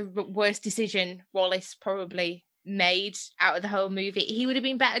was like the worst decision Wallace probably made out of the whole movie. He would have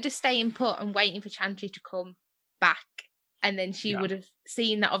been better just staying put and waiting for Chantry to come back, and then she would have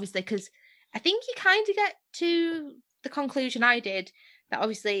seen that, obviously, because I think you kind of get to the conclusion I did that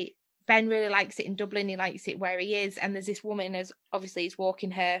obviously Ben really likes it in Dublin. He likes it where he is, and there's this woman as obviously he's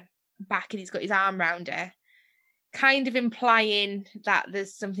walking her back and he's got his arm around her, kind of implying that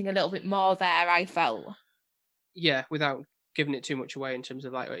there's something a little bit more there, I felt. Yeah, without giving it too much away in terms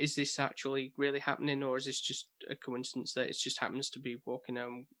of like, is this actually really happening, or is this just a coincidence that it just happens to be walking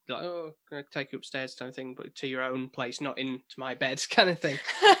home, like, oh, I'm going to take you upstairs kind of thing, but to your own place, not into my bed kind of thing.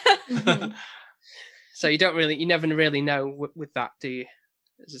 So you never really know with that, do you?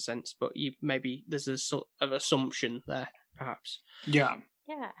 There's a sense, but there's a sort of assumption there, perhaps. Yeah.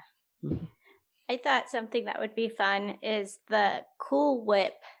 I thought something that would be fun is the Cool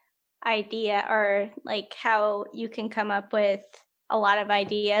Whip idea, or like how you can come up with a lot of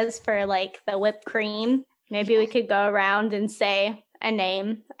ideas for like the whipped cream. Maybe we could go around and say a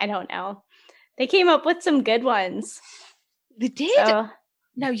name. I don't know. They came up with some good ones. They did? So,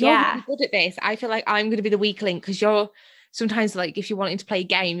 no, you're really good at this. I feel like I'm going to be the weak link, because you're sometimes like, if you're wanting to play a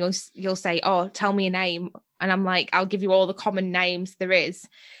game, you'll say, oh, tell me a name. And I'm like, I'll give you all the common names there is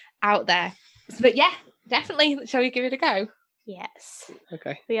out there. But yeah, definitely. Shall we give it a go? Yes.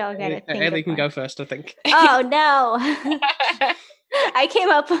 Okay. We all got it. Ellie can go first, I think. Oh, no. I came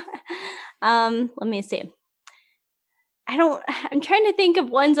up. Let me see. I'm trying to think of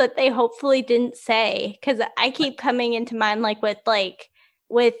ones that they hopefully didn't say, because I keep coming into mind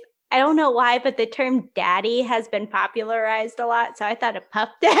with I don't know why, but the term daddy has been popularized a lot. So I thought of Puff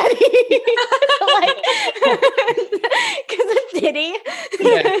Daddy. Because of Diddy.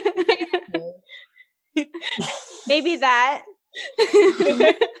 Yeah. Maybe that.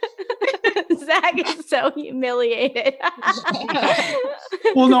 Zach is so humiliated.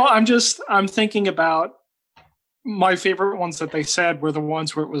 Well, no, I'm thinking about my favorite ones that they said were the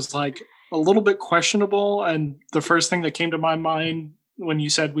ones where it was like a little bit questionable. And the first thing that came to my mind when you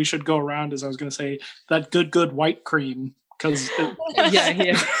said we should go around is I was going to say that good white cream. Because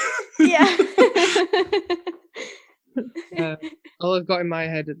yeah. All I've got in my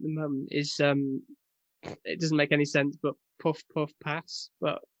head at the moment is it doesn't make any sense, but puff pass.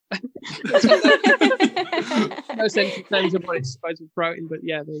 But no sense in terms of what it's supposed to be promoting. But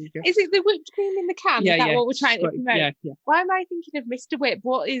yeah, there you go. Is it the whipped cream in the can? Yeah, is that what we're trying to promote? Yeah. Why am I thinking of Mr. Whip?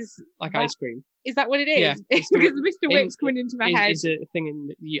 What is like ice cream? Is that what it is? Yeah, because Mr. Whip's coming into my head. Is a thing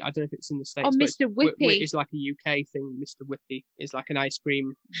in I don't know if it's in the States. Oh, Mr. Whippy is like a UK thing. Mr. Whippy is like an ice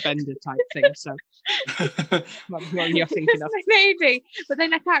cream vendor type thing. So that's what you're thinking of. Maybe, but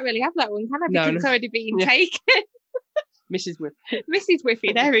then I can't really have that one, can I? Because it's already been taken. Mrs. Whippy. Mrs.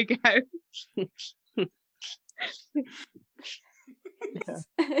 Whippy. There we go.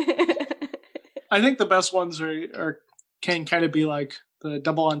 I think the best ones can kind of be like the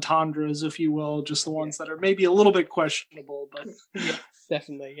double entendres, if you will, just the ones that are maybe a little bit questionable, but yeah,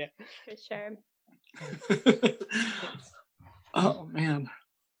 definitely, yeah, for sure. Oh man,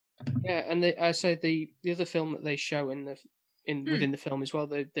 yeah, and I say the other film that they show within the film as well,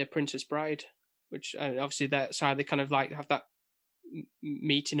 the Princess Bride, which obviously that's how they kind of like have that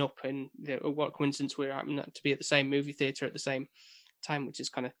meeting up, and what coincidence we're happening to be at the same movie theater at the same time, which is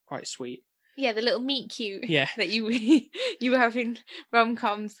kind of quite sweet. Yeah, the little meet cute that you were having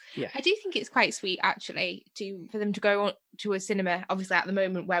rom-coms. Yeah. I do think it's quite sweet actually for them to go on to a cinema. Obviously at the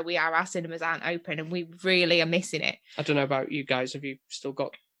moment where we are, our cinemas aren't open and we really are missing it. I don't know about you guys. Are you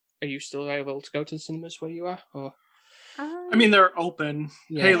still able to go to the cinemas where you are? Or I mean, they're open.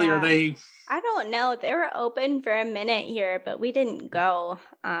 Yeah. Haley, are they? I don't know. They were open for a minute here, but we didn't go.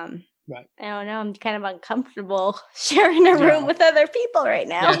 Right. I don't know. I'm kind of uncomfortable sharing a room with other people right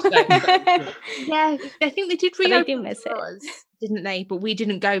now. Yeah, I think they did reopen. I do miss it, didn't they? But we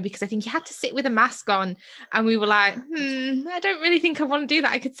didn't go because I think you had to sit with a mask on, and we were like, I don't really think I want to do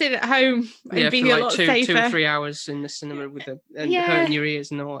that. I could sit at home and be for a lot safer. 2 or 3 hours in the cinema with hurting your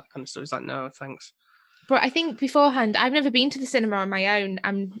ears and all that kind of stuff. It's like, no, thanks. But I think beforehand, I've never been to the cinema on my own.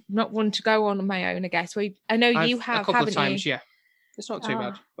 I'm not one to go on my own, I guess. I know you have, a couple haven't of times, you? yeah. It's not too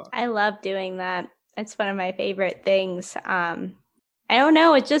bad. But I love doing that. It's one of my favorite things. I don't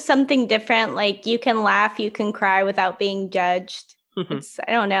know. It's just something different. Like you can laugh, you can cry without being judged. I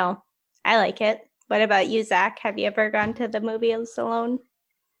don't know. I like it. What about you, Zach? Have you ever gone to the movies alone?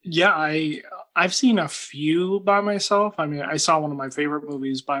 Yeah, I've seen a few by myself. I mean, I saw one of my favorite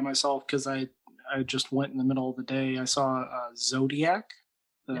movies by myself because I just went in the middle of the day. I saw Zodiac,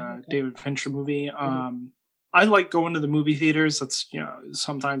 the David Fincher movie. I like going to the movie theaters. That's,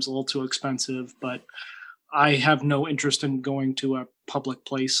 sometimes a little too expensive, but I have no interest in going to a public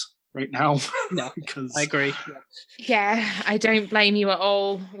place right now. No, because I agree. Yeah, I don't blame you at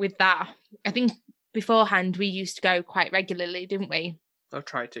all with that. I think beforehand we used to go quite regularly, didn't we? I've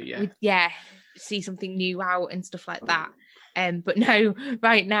tried to, see something new out and stuff like that. But no,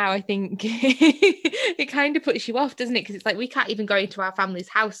 right now I think it kind of puts you off, doesn't it? Because it's like we can't even go into our family's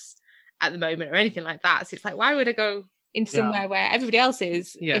house at the moment or anything like that. So it's like, why would I go into somewhere where everybody else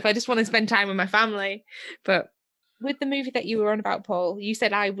is if I just want to spend time with my family? But with the movie that you were on about, Paul, you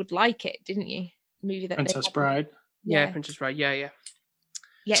said I would like it, didn't you? The movie that Princess Bride. Yeah, Princess Bride. Yeah.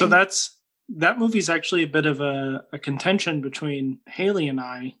 So that movie's actually a bit of a contention between Haley and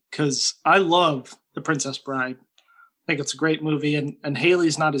I, because I love The Princess Bride. I think it's a great movie, and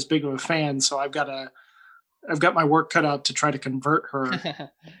Haley's not as big of a fan, so I've got my work cut out to try to convert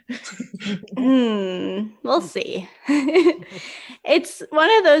her. We'll see. It's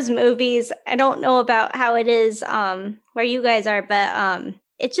one of those movies. I don't know about how it is where you guys are, but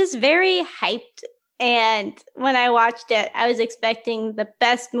it's just very hyped. And when I watched it, I was expecting the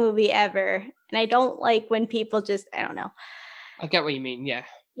best movie ever. And I don't like when people just, I don't know. I get what you mean, yeah.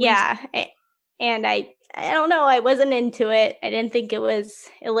 Yeah. And I don't know. I wasn't into it. I didn't think it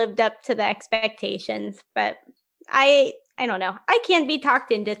lived up to the expectations. But I don't know. I can't be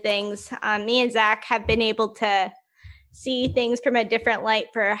talked into things. Me and Zach have been able to see things from a different light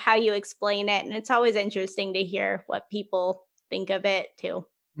for how you explain it. And it's always interesting to hear what people think of it too.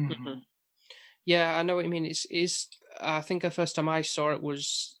 Mm-hmm. Yeah, I know what you mean. It's I think the first time I saw it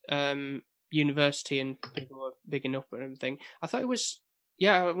was university and people were bigging up and everything. I thought it was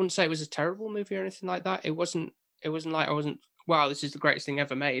yeah, I wouldn't say it was a terrible movie or anything like that. It wasn't like I wasn't, wow, this is the greatest thing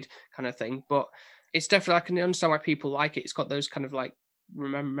ever made kind of thing. But it's definitely, I can understand why people like it. It's got those kind of like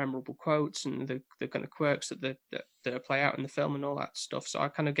memorable quotes and the kind of quirks that play out in the film and all that stuff. So I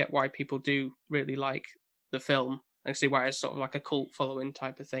kind of get why people do really like the film. I see why it's sort of like a cult following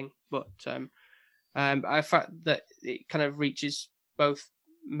type of thing. But I fact that it kind of reaches both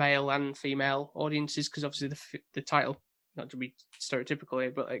male and female audiences, because obviously the title, not to be stereotypical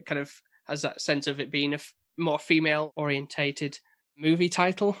here, but it kind of has that sense of it being a more female orientated movie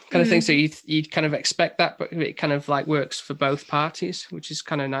title kind of thing. So you'd kind of expect that, but it kind of like works for both parties, which is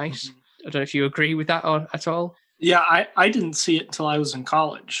kind of nice. I don't know if you agree with that or at all. Yeah, I didn't see it until I was in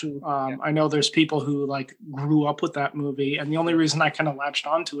college. I know there's people who like grew up with that movie, and the only reason I kind of latched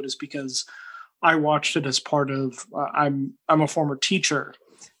onto it is because I watched it as part of I'm a former teacher,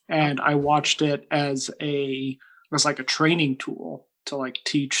 and I watched it as like a training tool to like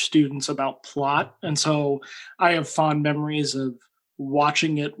teach students about plot. And so I have fond memories of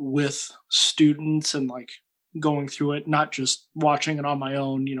watching it with students and like going through it, not just watching it on my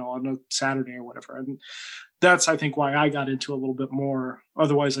own, on a Saturday or whatever. And that's, I think, why I got into a little bit more.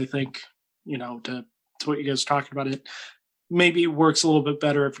 Otherwise, I think, to what you guys are talking about, it maybe works a little bit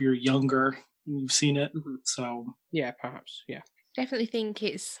better if you're younger and you've seen it. So yeah, perhaps. Yeah. Definitely think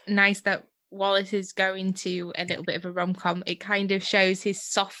it's nice that Wallace is going to a little bit of a rom-com. It kind of shows his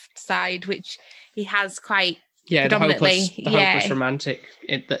soft side, which he has quite predominantly. The hopeless romantic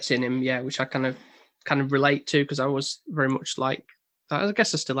that's in him, which I kind of relate to, because I was very much like that. I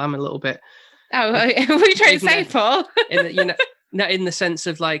guess I still am a little bit. Oh, what are you trying to say, Paul? In the sense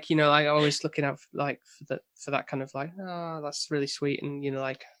of like, like always looking out like for that kind of like, oh, that's really sweet, and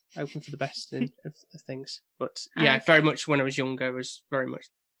like open for the best of things. But yeah, very much when I was younger, I was very much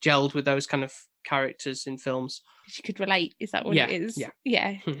gelled with those kind of characters in films. You could relate, is that what it is?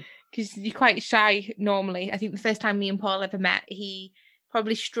 Yeah. Because you're quite shy normally. I think the first time me and Paul ever met, he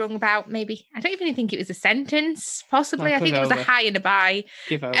probably strung about maybe, I don't even think it was a sentence, possibly. I think it was a hi and a bye.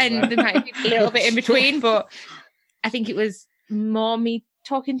 And there might be a little bit in between, but I think it was more me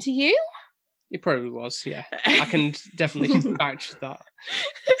talking to you. It probably was, yeah. I can definitely vouch that.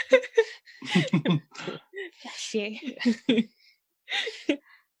 Bless you.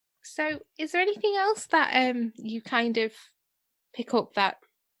 So, is there anything else that you kind of pick up that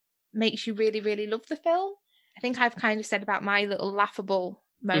makes you really, really love the film? I think I've kind of said about my little laughable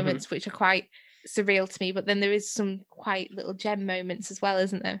moments, which are quite surreal to me, but then there is some quite little gem moments as well,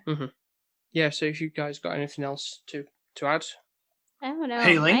 isn't there? Yeah, so if you guys got anything else to add? I don't know.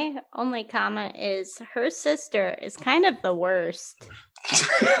 Haley? My only comment is her sister is kind of the worst.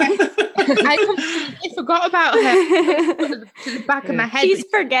 I completely forgot about her to the back of my head. She's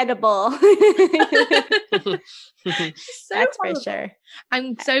forgettable. That's for sure.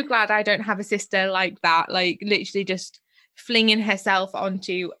 I'm so glad I don't have a sister like that, like literally just flinging herself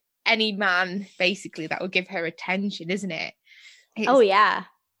onto any man basically that would give her attention, isn't it?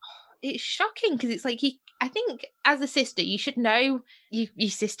 It's shocking, because it's like I think as a sister, you should know your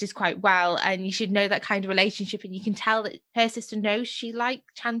sisters quite well, and you should know that kind of relationship, and you can tell that her sister knows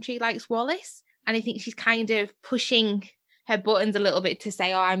Chantry likes Wallace, and I think she's kind of pushing her buttons a little bit to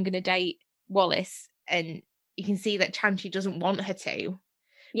say, oh, I'm going to date Wallace, and you can see that Chantry doesn't want her to.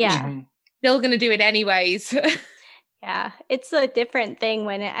 Yeah. Still going to do it anyways. Yeah, it's a different thing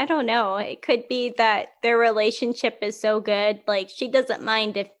when I don't know. It could be that their relationship is so good, like she doesn't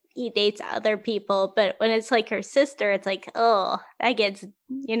mind if he dates other people, but when it's like her sister, it's like, oh, that gets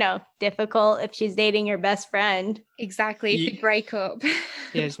difficult if she's dating your best friend. Exactly. If you break up.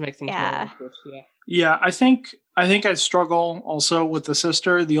 Yeah, just make things more awkward. Yeah, I think I struggle also with the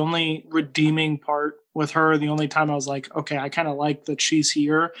sister. The only redeeming part with her, the only time I was like, okay, I kind of like that she's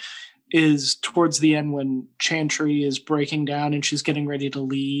here, is towards the end when Chantry is breaking down and she's getting ready to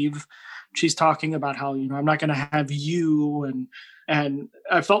leave. She's talking about how, I'm not going to have you, and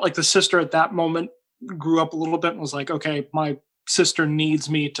I felt like the sister at that moment grew up a little bit and was like, okay, my sister needs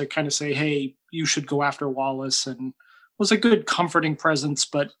me to kind of say, hey, you should go after Wallace, and was a good comforting presence.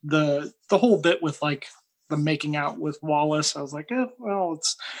 But the whole bit with like the making out with Wallace, I was like,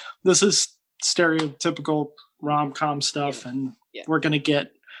 this is stereotypical rom-com stuff, and we're going to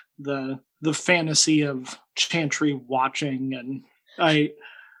get the fantasy of Chantry watching, and I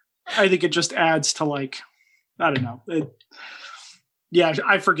think it just adds to like, I don't know.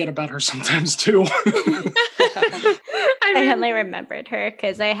 I forget about her sometimes too. I only remembered her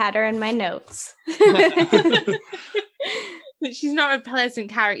because I had her in my notes. She's not a pleasant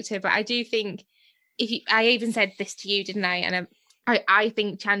character, but I do think I even said this to you, didn't I? And I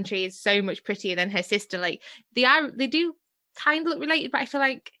think Chantry is so much prettier than her sister. Like they do kind of look related, but I feel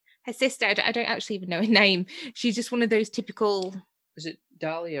like her sister, I don't actually even know her name. She's just one of those typical. Was it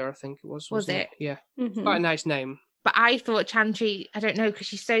Dahlia? I think it was. Was it? Yeah. Mhm. Quite a nice name. But I thought Chantry, I don't know, because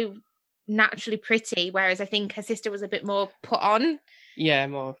she's so naturally pretty, whereas I think her sister was a bit more put on. Yeah,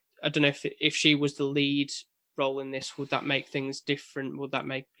 more. I don't know if she was the lead role in this, would that make things different? Would that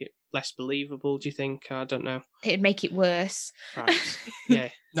make it less believable, do you think? I don't know. It'd make it worse. Right. Yeah.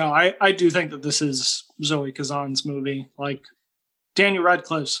 No, I do think that this is Zoe Kazan's movie. Like, Daniel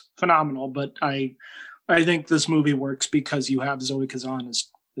Radcliffe's phenomenal, but I think this movie works because you have Zoe Kazan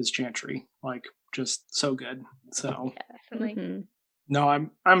as Chantry. Like, just so good. So Yeah, definitely. Mhm. no,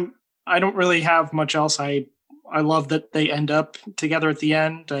 I don't really have much else. I love that they end up together at the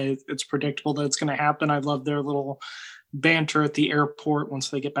end. It's predictable that it's going to happen. I love their little banter at the airport once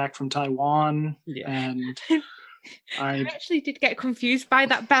they get back from Taiwan. Yeah. And I actually did get confused by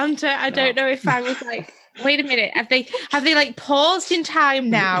that banter. I don't know if I was like, wait a minute, have they like paused in time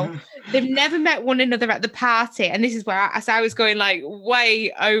now? They've never met one another at the party, and this is where I was going like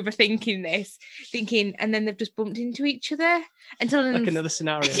way overthinking this, thinking, and then they've just bumped into each other until like another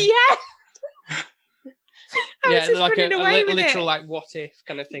scenario. Yeah. Yeah, like a literal like what if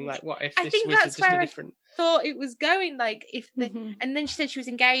kind of thing. Like what if I this think was that's just a where different. Thought it was going like if the Mhm. and then she said she was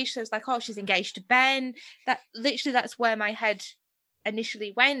engaged, so I was like, oh, she's engaged to Ben. That's where my head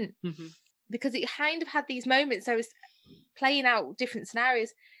initially went, because it kind of had these moments. I was playing out different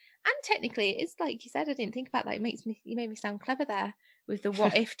scenarios, and technically it's like you said, I didn't think about that. You made me sound clever there with the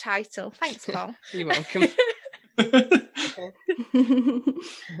what if title. Thanks, Paul. You're welcome.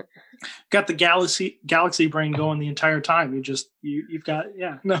 Got the galaxy brain going the entire time. You've got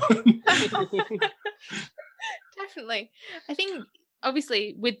no. Definitely. I think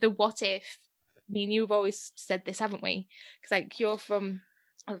obviously with the what if, I mean, you've always said this, haven't we? Because like you're from,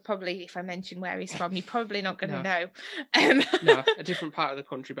 probably if I mention where he's from, you're probably not going to know. No, a different part of the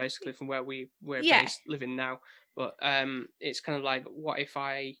country basically from where we're based living now. But it's kind of like, what if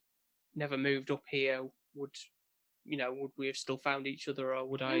I never moved up here? Would we have still found each other, or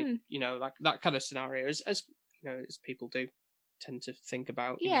would I, like that kind of scenario, as as people do tend to think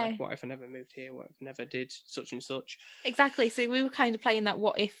about. Like, what if I never moved here? What if I never did such and such? Exactly. So we were kind of playing that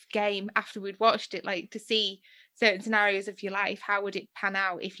what if game after we'd watched it, like to see certain scenarios of your life. How would it pan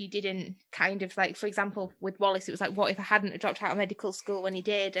out if you didn't kind of like, for example, with Wallace, it was like, what if I hadn't dropped out of medical school when he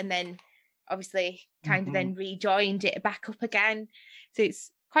did, and then obviously kind of then rejoined it back up again. So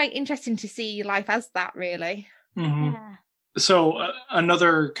it's quite interesting to see your life as that, really. Mm-hmm. Yeah. So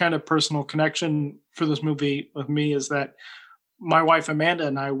another kind of personal connection for this movie with me is that my wife Amanda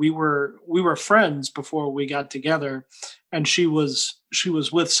and I, we were friends before we got together, and she was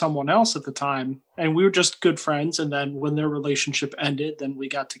with someone else at the time, and we were just good friends. And then when their relationship ended, then we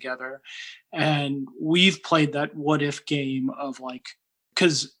got together, and we've played that what if game of like,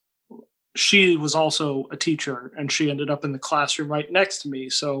 because she was also a teacher and she ended up in the classroom right next to me.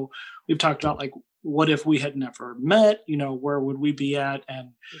 So we've talked about like, what if we had never met, where would we be at?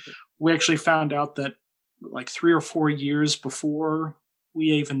 And we actually found out that like 3 or 4 years before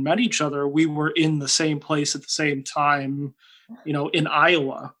we even met each other, we were in the same place at the same time, in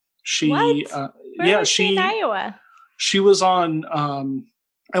Iowa. In Iowa? She was on,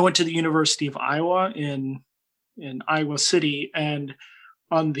 I went to the University of Iowa in Iowa City, and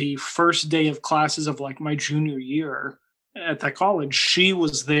on the first day of classes of like my junior year at that college, she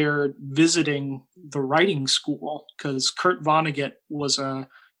was there visiting the writing school because Kurt Vonnegut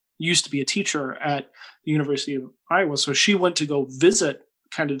used to be a teacher at the University of Iowa. So she went to go visit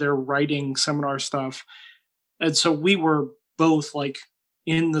kind of their writing seminar stuff. And so we were both like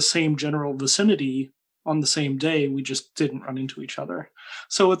in the same general vicinity on the same day. We just didn't run into each other.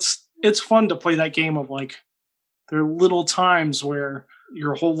 So it's fun to play that game of like, there are little times where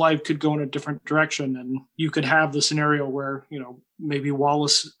your whole life could go in a different direction, and you could have the scenario where, maybe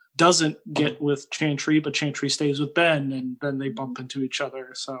Wallace doesn't get with Chantry, but Chantry stays with Ben, and then they bump into each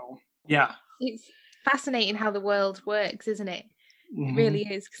other. So, yeah. It's fascinating how the world works, isn't it? Mm-hmm. It really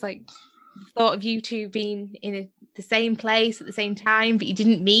is. Because, like, the thought of you two being in the same place at the same time, but you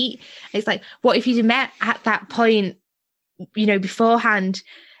didn't meet. It's like, what if you'd met at that point, beforehand?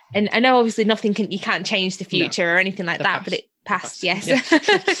 And I know obviously you can't change the future or anything like that, but it passed, yes. Yeah.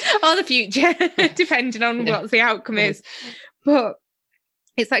 Or the future, depending on what the outcome is. But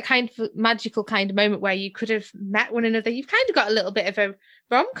it's that kind of magical kind of moment where you could have met one another. You've kind of got a little bit of a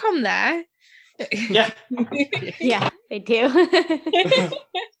rom-com there. Yeah. Yeah, they do.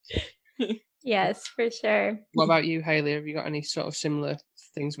 Yes, for sure. What about you, Hayley? Have you got any sort of similar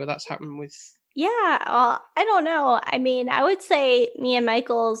things where that's happened with Yeah, well, I don't know. I mean, I would say me and my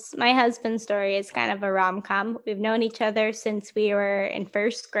husband's story is kind of a rom-com. We've known each other since we were in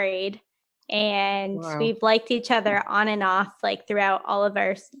first grade, and Wow. we've liked each other on and off, like throughout all of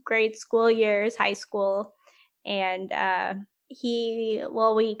our grade school years, high school. And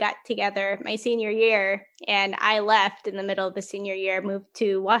we got together my senior year, and I left in the middle of the senior year, moved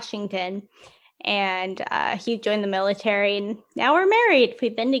to Washington. And he joined the military, and now we're married.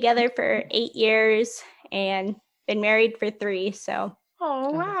 We've been together for 8 years and been married for 3. So, oh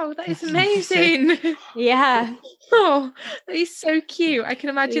wow, that is amazing. yeah. Oh, that is so cute. I can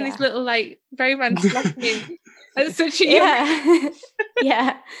imagine this little like romance happening at such a young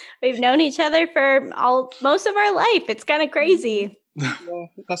yeah. We've known each other for most of our life. It's kind of crazy. Yeah,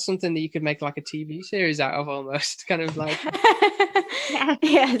 that's something that you could make like a TV series out of, almost, kind of like.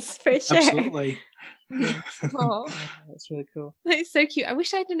 Yes, for sure. Absolutely. Oh, that's really cool. That's so cute. I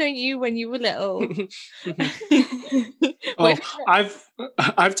wish I'd known you when you were little.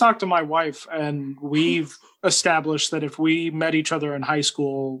 I've talked to my wife, and we've established that if we met each other in high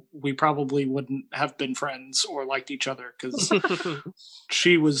school, we probably wouldn't have been friends or liked each other, because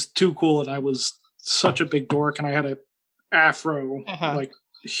she was too cool and I was such a big dork, and I had a afro, like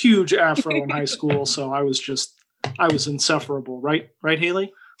huge afro in high school, so I was insufferable, right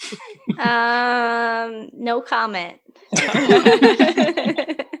Haley? No comment.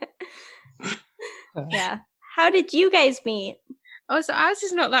 Yeah. How did you guys meet? Oh, so ours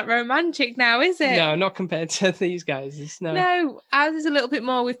is not that romantic now, is it? No, not compared to these guys. No, ours is a little bit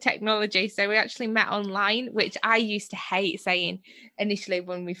more with technology. So we actually met online, which I used to hate saying initially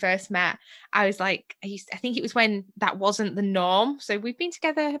when we first met. I was like, I think it was when that wasn't the norm. So we've been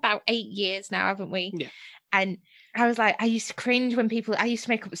together about 8 years now, haven't we? Yeah. And I was like, I used to cringe when I used to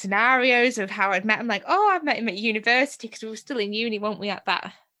make up scenarios of how I'd met him. Like, oh, I've met him at university, because we were still in uni, weren't we, at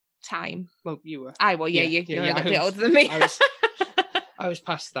that time? Well, you were. You're a little bit older than me. I was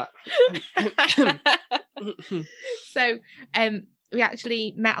past that. So we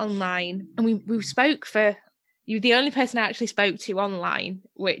actually met online, and we spoke for, you were the only person I actually spoke to online,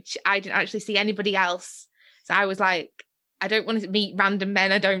 which I didn't actually see anybody else. So I was like, I don't want to meet random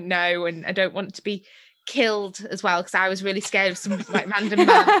men I don't know, and I don't want to be killed as well, because I was really scared of some like random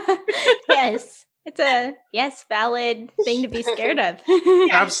man. Yes. It's a valid thing to be scared of.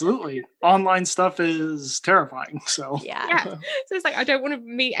 Absolutely. Online stuff is terrifying. So yeah. So it's like, I don't want to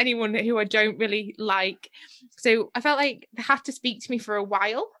meet anyone who I don't really like. So I felt like they had to speak to me for a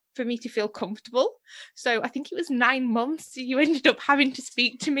while for me to feel comfortable. So I think it was 9 months you ended up having to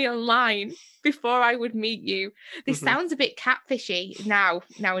speak to me online before I would meet you. This sounds a bit catfishy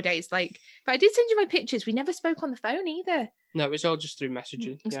nowadays, like, but I did send you my pictures. We never spoke on the phone either. No, it was all just through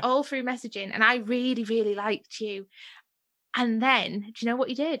messaging. It was all through messaging, and I really, really liked you. And then, do you know what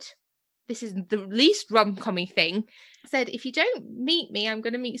he did? This is the least rom-com-y thing. Said, if you don't meet me, I'm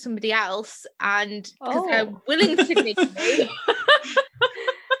going to meet somebody else, and because they're willing to meet me.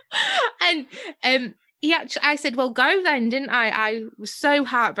 And I said, well, go then, didn't I? I was so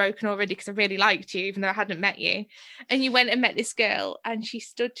heartbroken already because I really liked you, even though I hadn't met you. And you went and met this girl, and she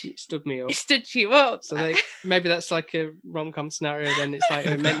stood me up. Stood you up. So maybe that's like a rom-com scenario. Then it's like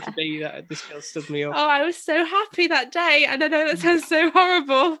meant to be that this girl stood me up. Oh, I was so happy that day, and I know that sounds so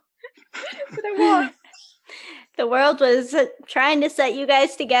horrible, but I was. The world was trying to set you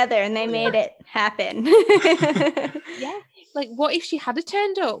guys together, and they made it happen. Yeah. Like, what if she had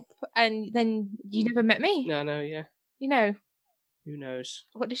turned up and then you never met me? No, yeah. You know. Who knows?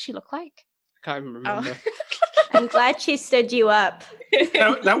 What does she look like? I can't even remember. Oh. I'm glad she stood you up.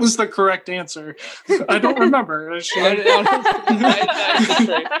 That was the correct answer. I don't remember.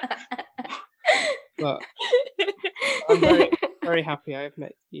 But I'm very, very happy I have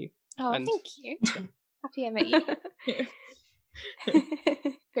met you. Oh, thank you. Happy I met you.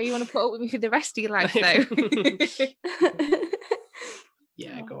 So you want to put up with me for the rest of your life, though?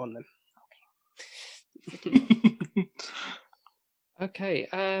 Yeah, go on then. Okay.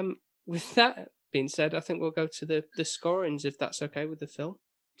 With that being said, I think we'll go to the scorings, if that's okay with the film.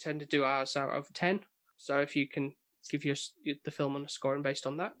 We tend to do ours out of 10. So if you can give the film on a scoring based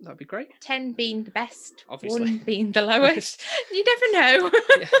on that, that'd be great. 10 being the best, obviously. 1 being the lowest. You never know.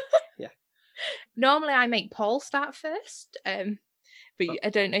 Yeah. Normally I make Paul start first. But I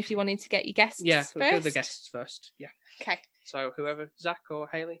don't know if you wanted to get your guests first. We'll go the guests first. Yeah. Okay. So whoever, Zach or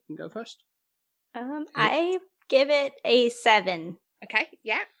Haley, can go first. I give it a 7. Okay.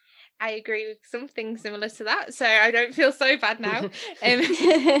 Yeah. I agree with something similar to that, so I don't feel so bad now.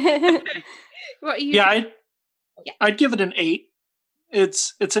 What are you? Yeah, I'd give it an 8.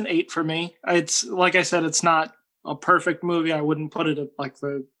 It's an 8 for me. It's like I said, it's not a perfect movie. I wouldn't put it at like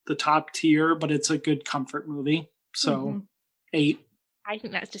the top tier, but it's a good comfort movie. So 8. I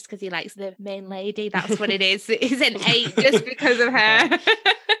think that's just because he likes the main lady. That's what it is. It's an 8 just because of her.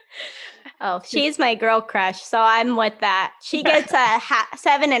 Oh, she's my girl crush, so I'm with that. She gets a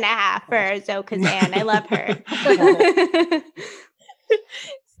 7.5 for Zoe Kazan. I love her.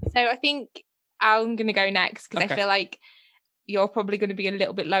 So I think I'm going to go next because I feel like you're probably going to be a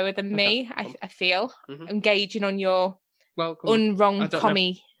little bit lower than me. I feel I'm gauging on your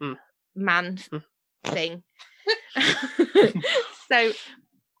unrom-commy man thing. So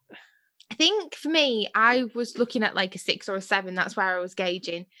I think for me, I was looking at like a 6 or a 7. That's where I was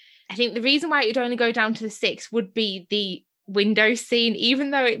gauging. I think the reason why it would only go down to the 6 would be the window scene,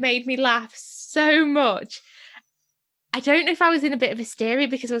 even though it made me laugh so much. I don't know if I was in a bit of hysteria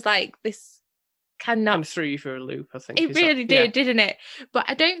because I was like, this cannot. And threw you for a loop, I think. It really did, didn't it? But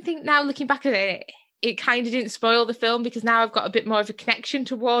I don't think now looking back at it, it kind of didn't spoil the film because now I've got a bit more of a connection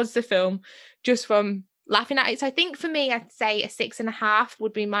towards the film just from laughing at it. So I think for me, I'd say a 6.5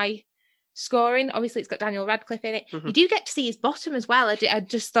 would be my scoring. Obviously, it's got Daniel Radcliffe in it. You do get to see his bottom as well. I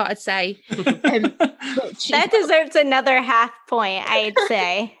just thought I'd say that deserves another half point, I'd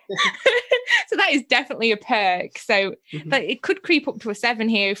say. So that is definitely a perk. So but it could creep up to a 7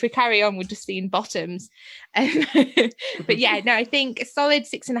 here if we carry on with just seeing bottoms. But yeah, no, I think a solid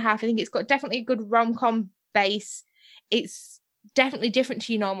 6.5. I think it's got definitely a good rom-com base. It's definitely different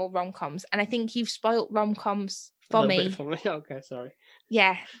to your normal rom-coms, and I think you've spoilt rom-coms for me. Okay, sorry.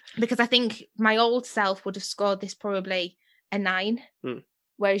 Yeah, because I think my old self would have scored this probably a 9,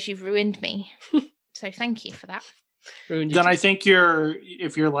 whereas you've ruined me. So thank you for that. Then I think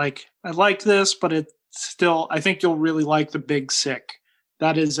if you're like, I like this, but it's still, I think you'll really like The Big Sick.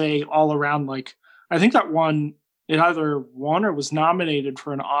 That is a all around, like, I think that it either won or was nominated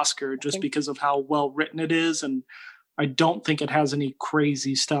for an Oscar just because of how well written it is. And I don't think it has any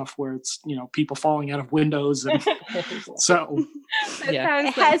crazy stuff where it's, people falling out of windows. And so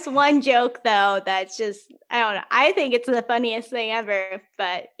it has one joke though that's just, I don't know, I think it's the funniest thing ever,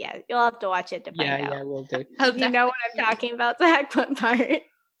 but yeah, you'll have to watch it to find out. Yeah, we'll do. You know what I'm talking about, Zach? What part?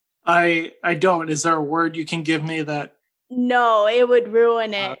 I don't. Is there a word you can give me that? No, it would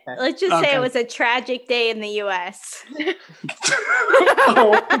ruin it. Okay. Let's just say Okay. It was a tragic day in the U.S.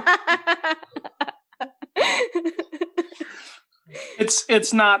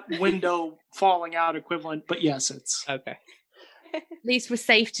 It's not window falling out equivalent, but yes, it's okay. At least we're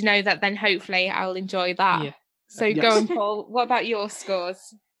safe to know that then hopefully I'll enjoy that. Yeah. So Yes. go on, Paul. What about your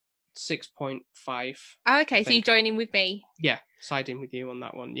scores? 6.5. Oh, okay, so you're joining with me. Yeah, siding with you on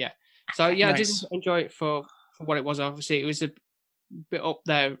that one. Yeah. So yeah, Nice. I did enjoy it for what it was. Obviously, it was a bit up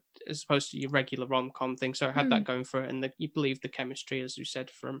there as opposed to your regular rom-com thing. So it had that going for it, and you believe the chemistry, as you said,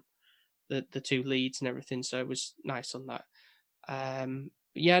 from the two leads and everything. So it was nice on that.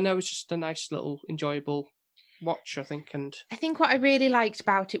 Yeah, no, it was just a nice little enjoyable watch, I think. And I think what I really liked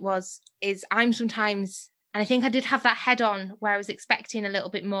about it is I'm sometimes, and I think I did have that head on where I was expecting a little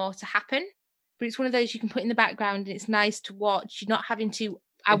bit more to happen, but it's one of those you can put in the background and it's nice to watch. You're not having to.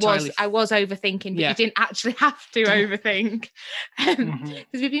 I was overthinking, but you didn't actually have to overthink. Because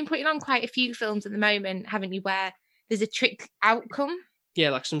we've been putting on quite a few films at the moment, haven't you, where there's a trick outcome.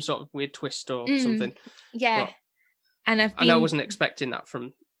 Yeah, like some sort of weird twist or something. Yeah. But and I wasn't expecting that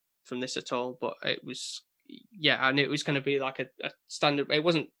from this at all, but it was, I knew it was going to be like a standard. It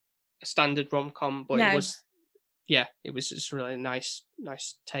wasn't a standard rom-com, but it was, it was just really nice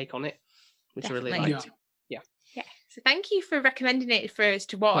take on it, which Definitely. I really liked. Yeah. So thank you for recommending it for us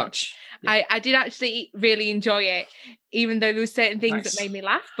to watch. Yeah. I did actually really enjoy it, even though there were certain things that made me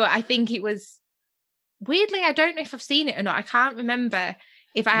laugh. But I think it was weirdly, I don't know if I've seen it or not. I can't remember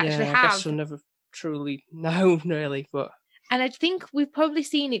if I actually have. I guess we'll never truly know, really. But and I think we've probably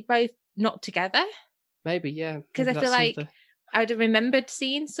seen it both not together. Maybe, yeah. Because I feel like I'd have remembered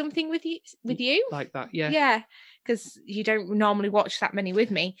seeing something with you like that. Yeah. Yeah. Because you don't normally watch that many with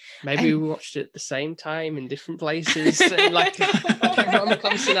me. Maybe we watched it at the same time in different places, like a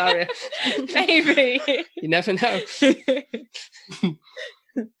rom-com scenario. Maybe. You never know.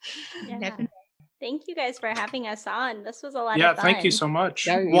 Thank you guys for having us on. This was a lot of fun. Yeah, thank you so much.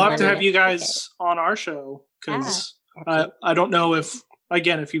 Yeah, we'll have to have you guys on our show because I don't know if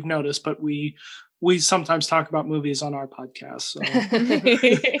you've noticed, but we sometimes talk about movies on our podcast. So.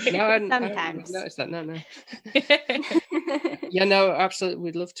 Sometimes. I noticed that. No. Yeah, no, absolutely.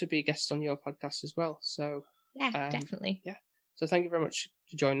 We'd love to be guests on your podcast as well. So yeah, definitely. Yeah. So thank you very much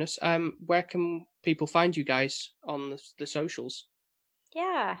for joining us. Where can people find you guys on the socials?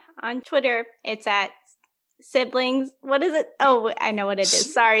 Yeah, on Twitter, it's at siblings. What is it? Oh, I know what it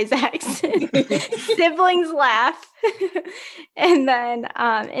is. Sorry, Zach. Siblings laugh. And then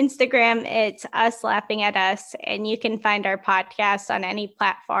Instagram, it's us laughing at us. And you can find our podcast on any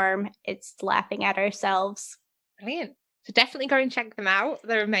platform. It's laughing at ourselves. Brilliant. So definitely go and check them out.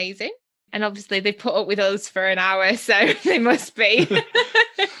 They're amazing. And obviously they put up with us for an hour, so they must be.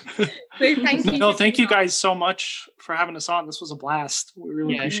 So thank you. No, thank you guys so much for having us on. This was a blast. We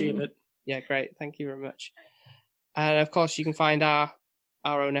really appreciate it. Yeah, great. Thank you very much. And of course, you can find our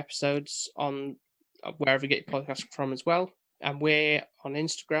own episodes on wherever you get your podcast from as well. And we're on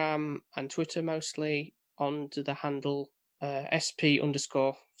Instagram and Twitter mostly under the handle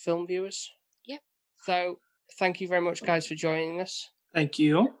SP_filmviewers. Yep. So thank you very much, guys, for joining us. Thank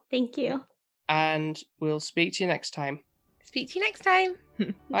you. Thank you. And we'll speak to you next time. Speak to you next time.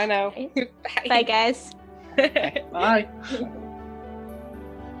 Bye now. Bye. Bye, guys. Bye.